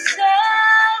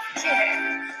 self-care,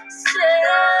 selfish,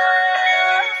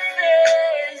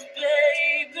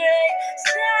 baby.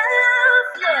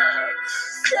 Self-love,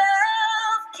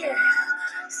 self-care.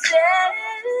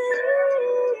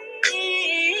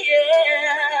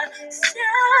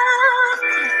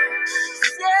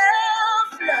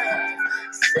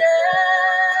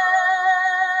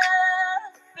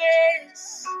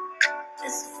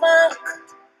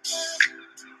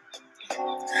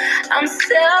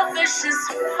 selfish as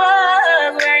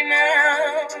fuck right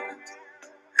now.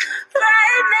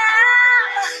 Right now.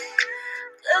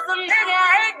 'Cause a nigga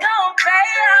ain't gon' pay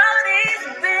all these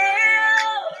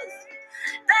bills.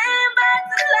 They ain't back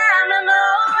to climb no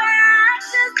more. I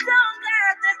just don't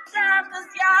got the time 'cause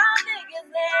y'all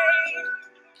niggas ain't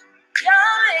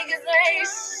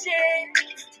shit.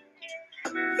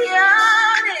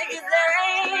 Y'all niggas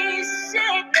ain't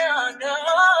shit, no.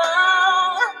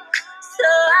 So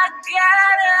I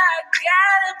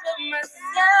gotta put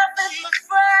myself in the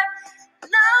front.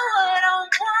 Know what I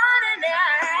want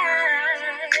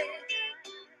tonight.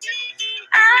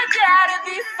 I gotta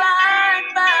be fine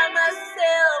by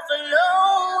myself,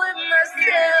 alone with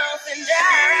myself, and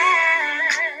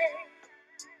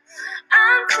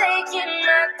I'm taking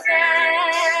my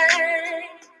time.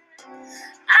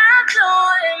 I'm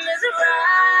doing this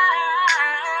right.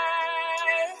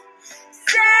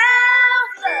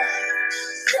 Self-love,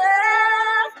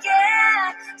 self-care,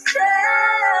 self-care,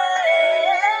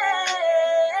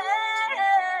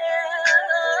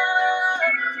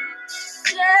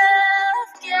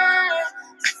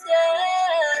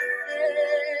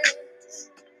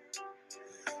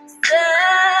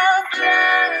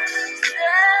 self-care,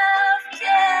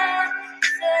 self-care,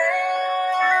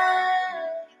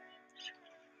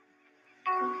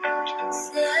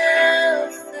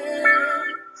 selfish.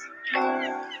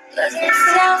 'Cause I'm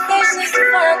selfish as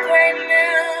fuck right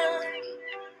now.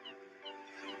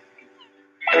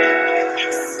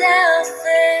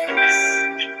 Selfish.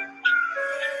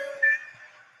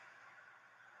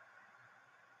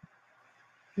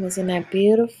 Wasn't that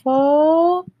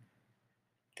beautiful?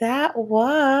 That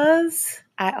was.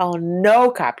 I own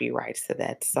no copyrights to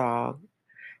that song.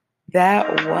 That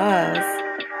was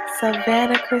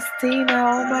Savannah Christina.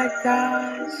 Oh my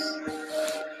gosh.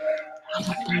 What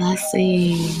a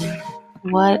blessing.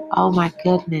 What? Oh my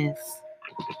goodness.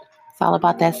 It's all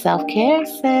about that self-care,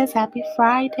 sis. Happy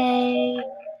Friday.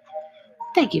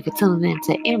 Thank you for tuning in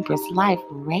to Empress Life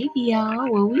Radio,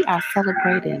 where we are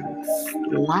celebrating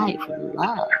life,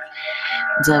 love,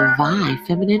 divine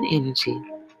feminine energy.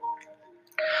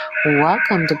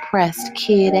 Welcome, Depressed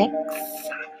Kid X.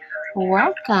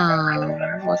 Welcome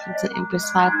to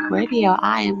Empress Life Radio.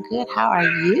 I am good. How are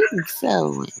you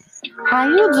doing? How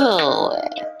you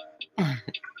doing?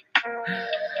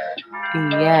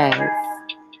 Yes.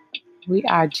 We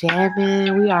are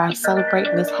jamming. We are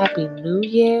celebrating this Happy New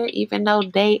Year. Even though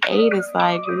day 8 is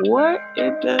like, what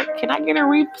in the... Can I get a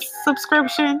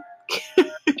resubscription?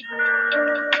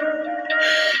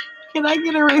 Can I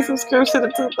get a resubscription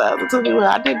to 2021?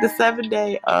 I did the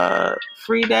 7-day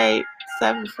free day.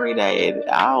 7 free day. And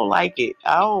I don't like it.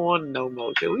 I don't want no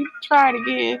more. Can we try it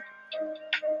again?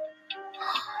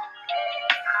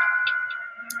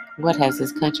 What has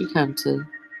this country come to?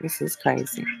 This is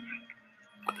crazy.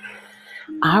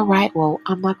 All right. Well,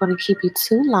 I'm not going to keep you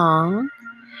too long.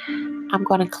 I'm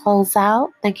going to close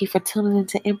out. Thank you for tuning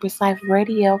into Empress Life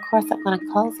Radio. Of course, I'm going to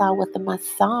close out with my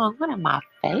song, one of my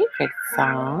favorite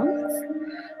songs,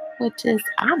 which is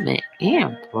I'm an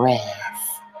Empress.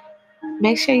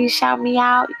 Make sure you shout me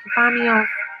out. You can find me on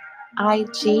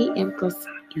IG, Empress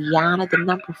Yana, the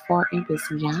number 4, Empress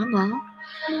Yana.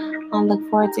 I look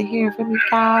forward to hearing from you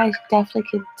guys. You definitely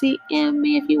can DM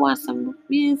me if you want some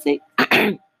music.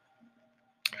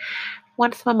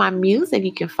 Want some of my music,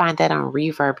 you can find that on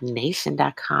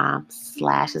ReverbNation.com. /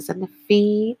 is in the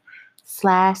feed. /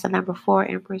 the number 4,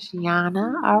 Empress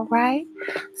Yana. All right.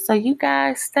 So you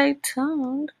guys stay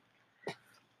tuned.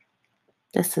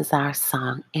 This is our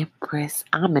song, Empress.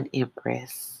 I'm an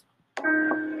Empress.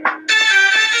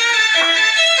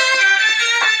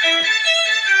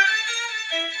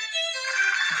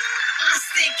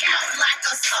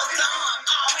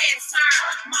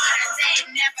 Modern day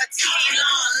Nefertiti,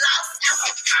 long lost ever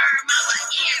firm. I'm an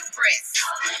Empress.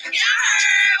 Y'all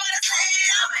heard what I said?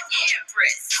 I'm an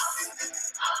Empress.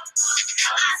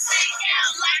 I stick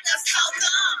out like a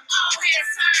sultan, all his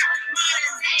turn.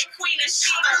 Modern day Queen of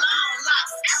Sheba, long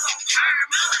lost ever firm.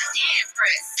 I'm an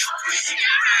Empress.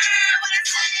 Y'all heard what I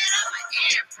said? I'm an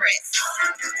Empress.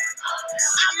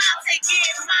 I'm out to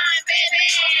get mine, baby,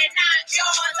 not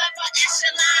yours. Upper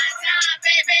echelon time,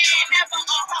 baby, never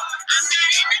I'm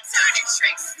not into turning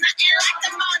tricks, nothing like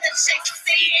the mother chicks.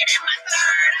 See it in my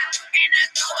third eye, and I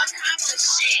go accomplish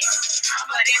shit.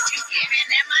 But if you giving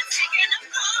them, I'm taking a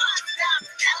course. Dumb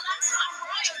fella, I'm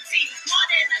royalty, more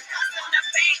than a custom to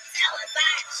bank tellers.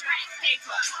 I attract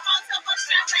paper, multiple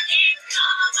streams of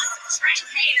income. I subtract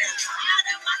haters. Out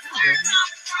of my third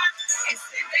come from, it's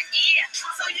in the ear,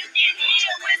 so you can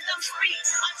hear wisdom speak.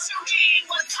 A true king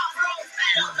was all rose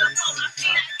petals up on my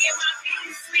feet. I give my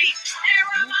beauty sleep. And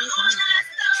rub my own eyes,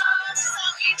 so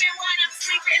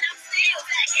still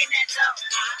taking that dough.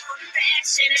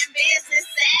 Fashion and business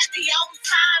savvy, on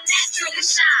time, naturally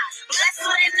shine. Blessed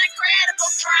with an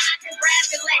incredible pride.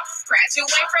 Congratulate,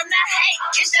 graduate from the hate.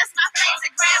 It's just my fate to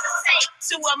gravitate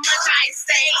to a much higher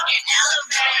state and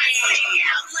elevate. Stick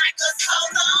out like a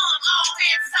solar arm, all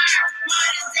hands turn.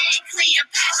 Modern day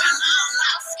Cleopatra, long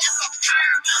lost ever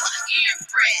perm. I'm an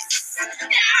empress.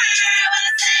 You heard what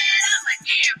I said? I'm an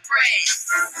empress.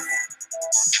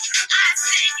 I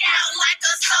stick out like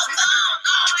a solar arm,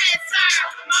 all hands turn.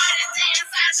 Modern day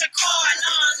inside your core,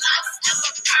 long lost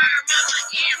ever perm. I'm an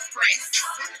empress.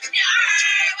 You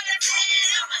heard what I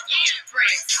said? I'm an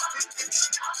empress.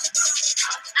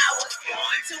 I was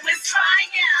born to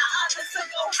inspire others to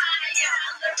go higher.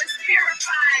 Lyrics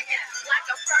purify like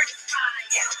a furnace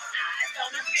fire. Eyes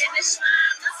on the finish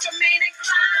line, must remain a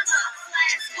climber.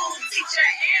 Class school teacher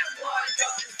and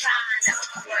wardrobe designer.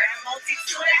 Wear a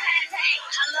multitude of hats. Hey,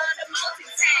 I love the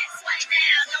multitask. Way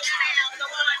down, no how. The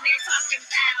one they're talking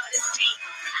about is me.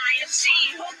 I am she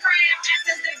who crammed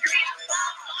master's degree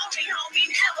above. Only homie,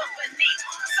 never beneath.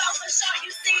 So for sure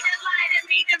you see the light in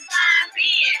me, divine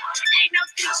being. Ain't no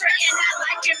future in not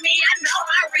liking me. I know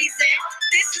my reason.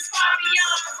 This is far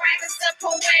beyond practice the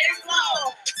poetic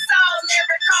flow. So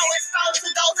lyrical, exposed to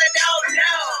those that don't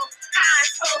know how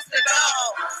it's supposed to go.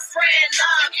 Spread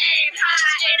love, aim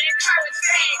high, and encourage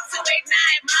faith to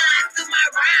ignite minds through my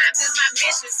rhymes is my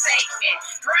mission statement.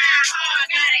 Grind hard,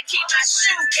 gotta keep my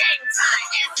shoe game tight,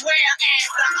 as well as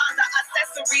the other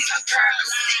accessories of girl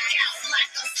life. Stick out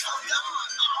like a solar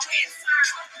arm, all hands turn.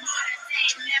 Modern day,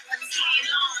 never teen,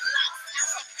 long lost.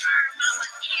 I'm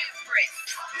an empress.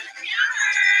 You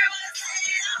heard what I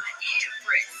said? I'm an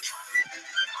empress.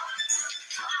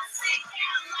 I stick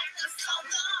out like a solar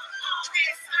arm, all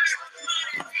hands turn.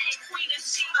 Modern day queen of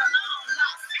Sheba, long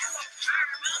lost.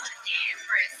 I'm an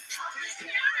empress.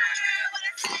 You heard what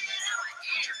I said? I'm an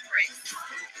empress.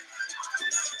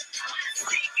 I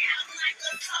stick out like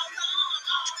a solar arm,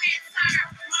 all hands turn.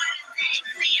 Modern day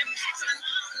Cleopatra,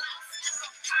 long lost.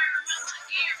 I'm an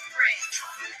empress.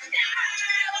 You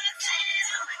heard what I said?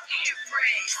 I'm an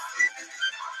empress.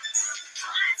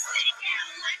 I stick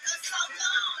out like a solar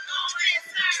arm, all hands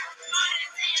turn.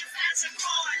 Modern day inside your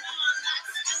core, long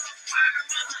lost.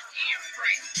 I'm an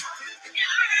empress. You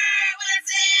heard what I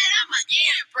said? I'm an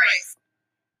empress.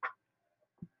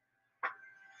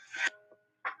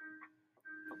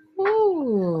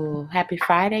 Ooh, happy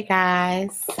Friday,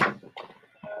 guys.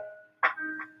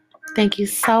 Thank you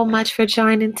so much for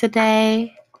joining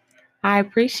today. I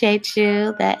appreciate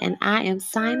you. And I am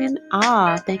signing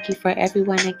off. Thank you for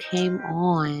everyone that came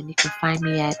on. You can find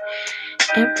me at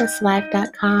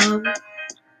empresslife.com.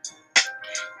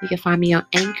 You can find me on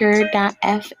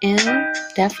anchor.fm.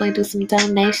 Definitely do some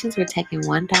donations. We're taking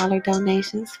 $1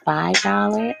 donations,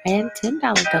 $5, and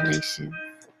 $10 donations.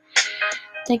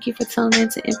 Thank you for tuning in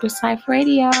to Empress Life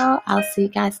Radio. I'll see you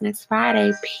guys next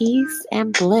Friday. Peace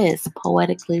and bliss.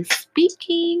 Poetically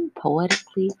speaking,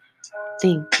 poetically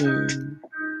thinking.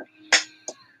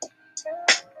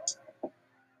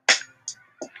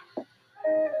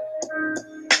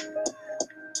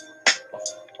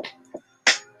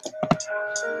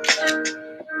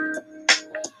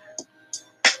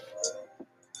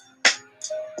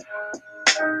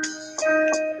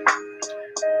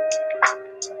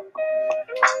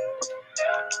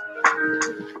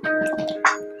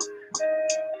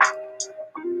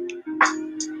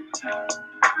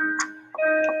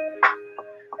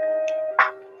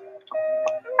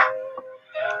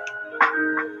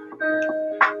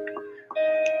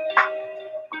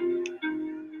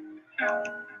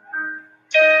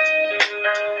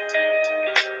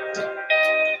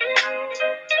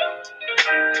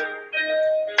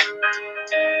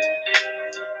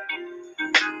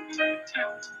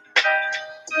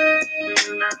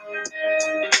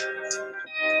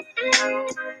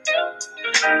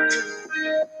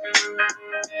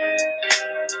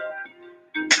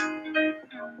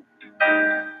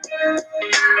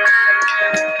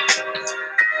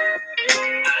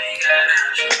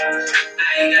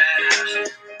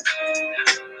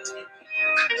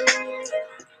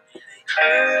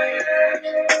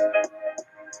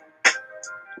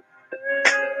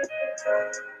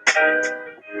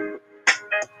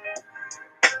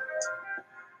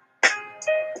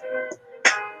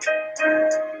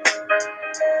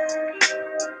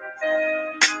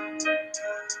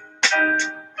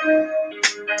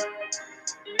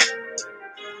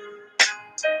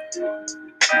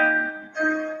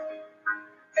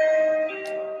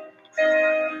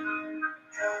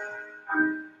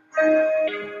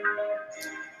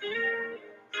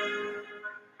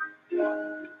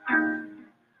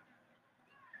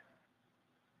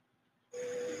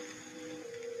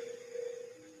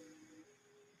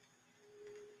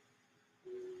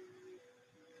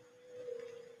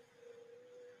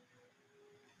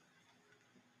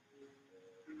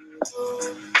 I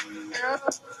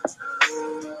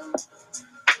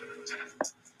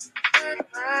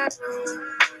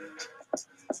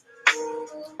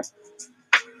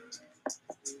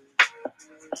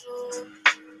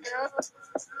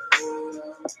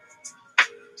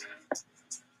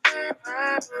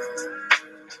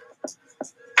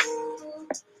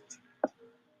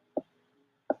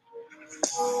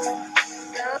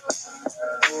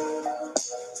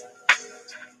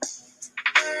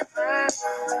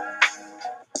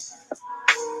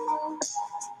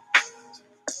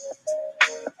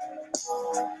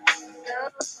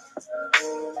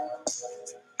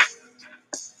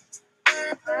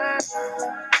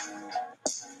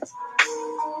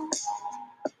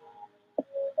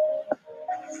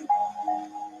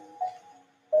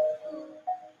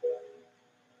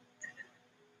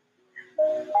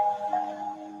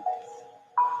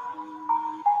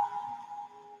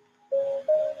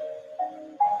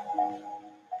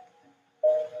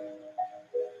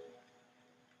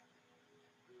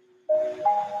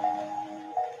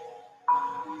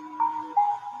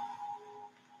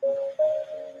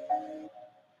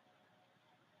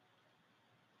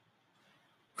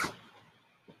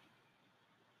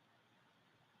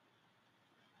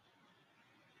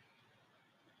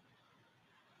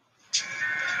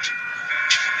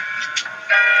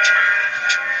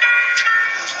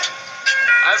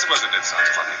suppose it did sound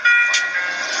funny.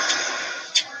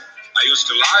 I used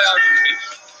to lie out in the beach,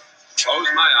 close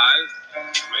my eyes,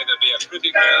 may there be a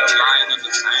pretty girl lying in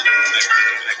the sand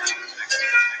next to me.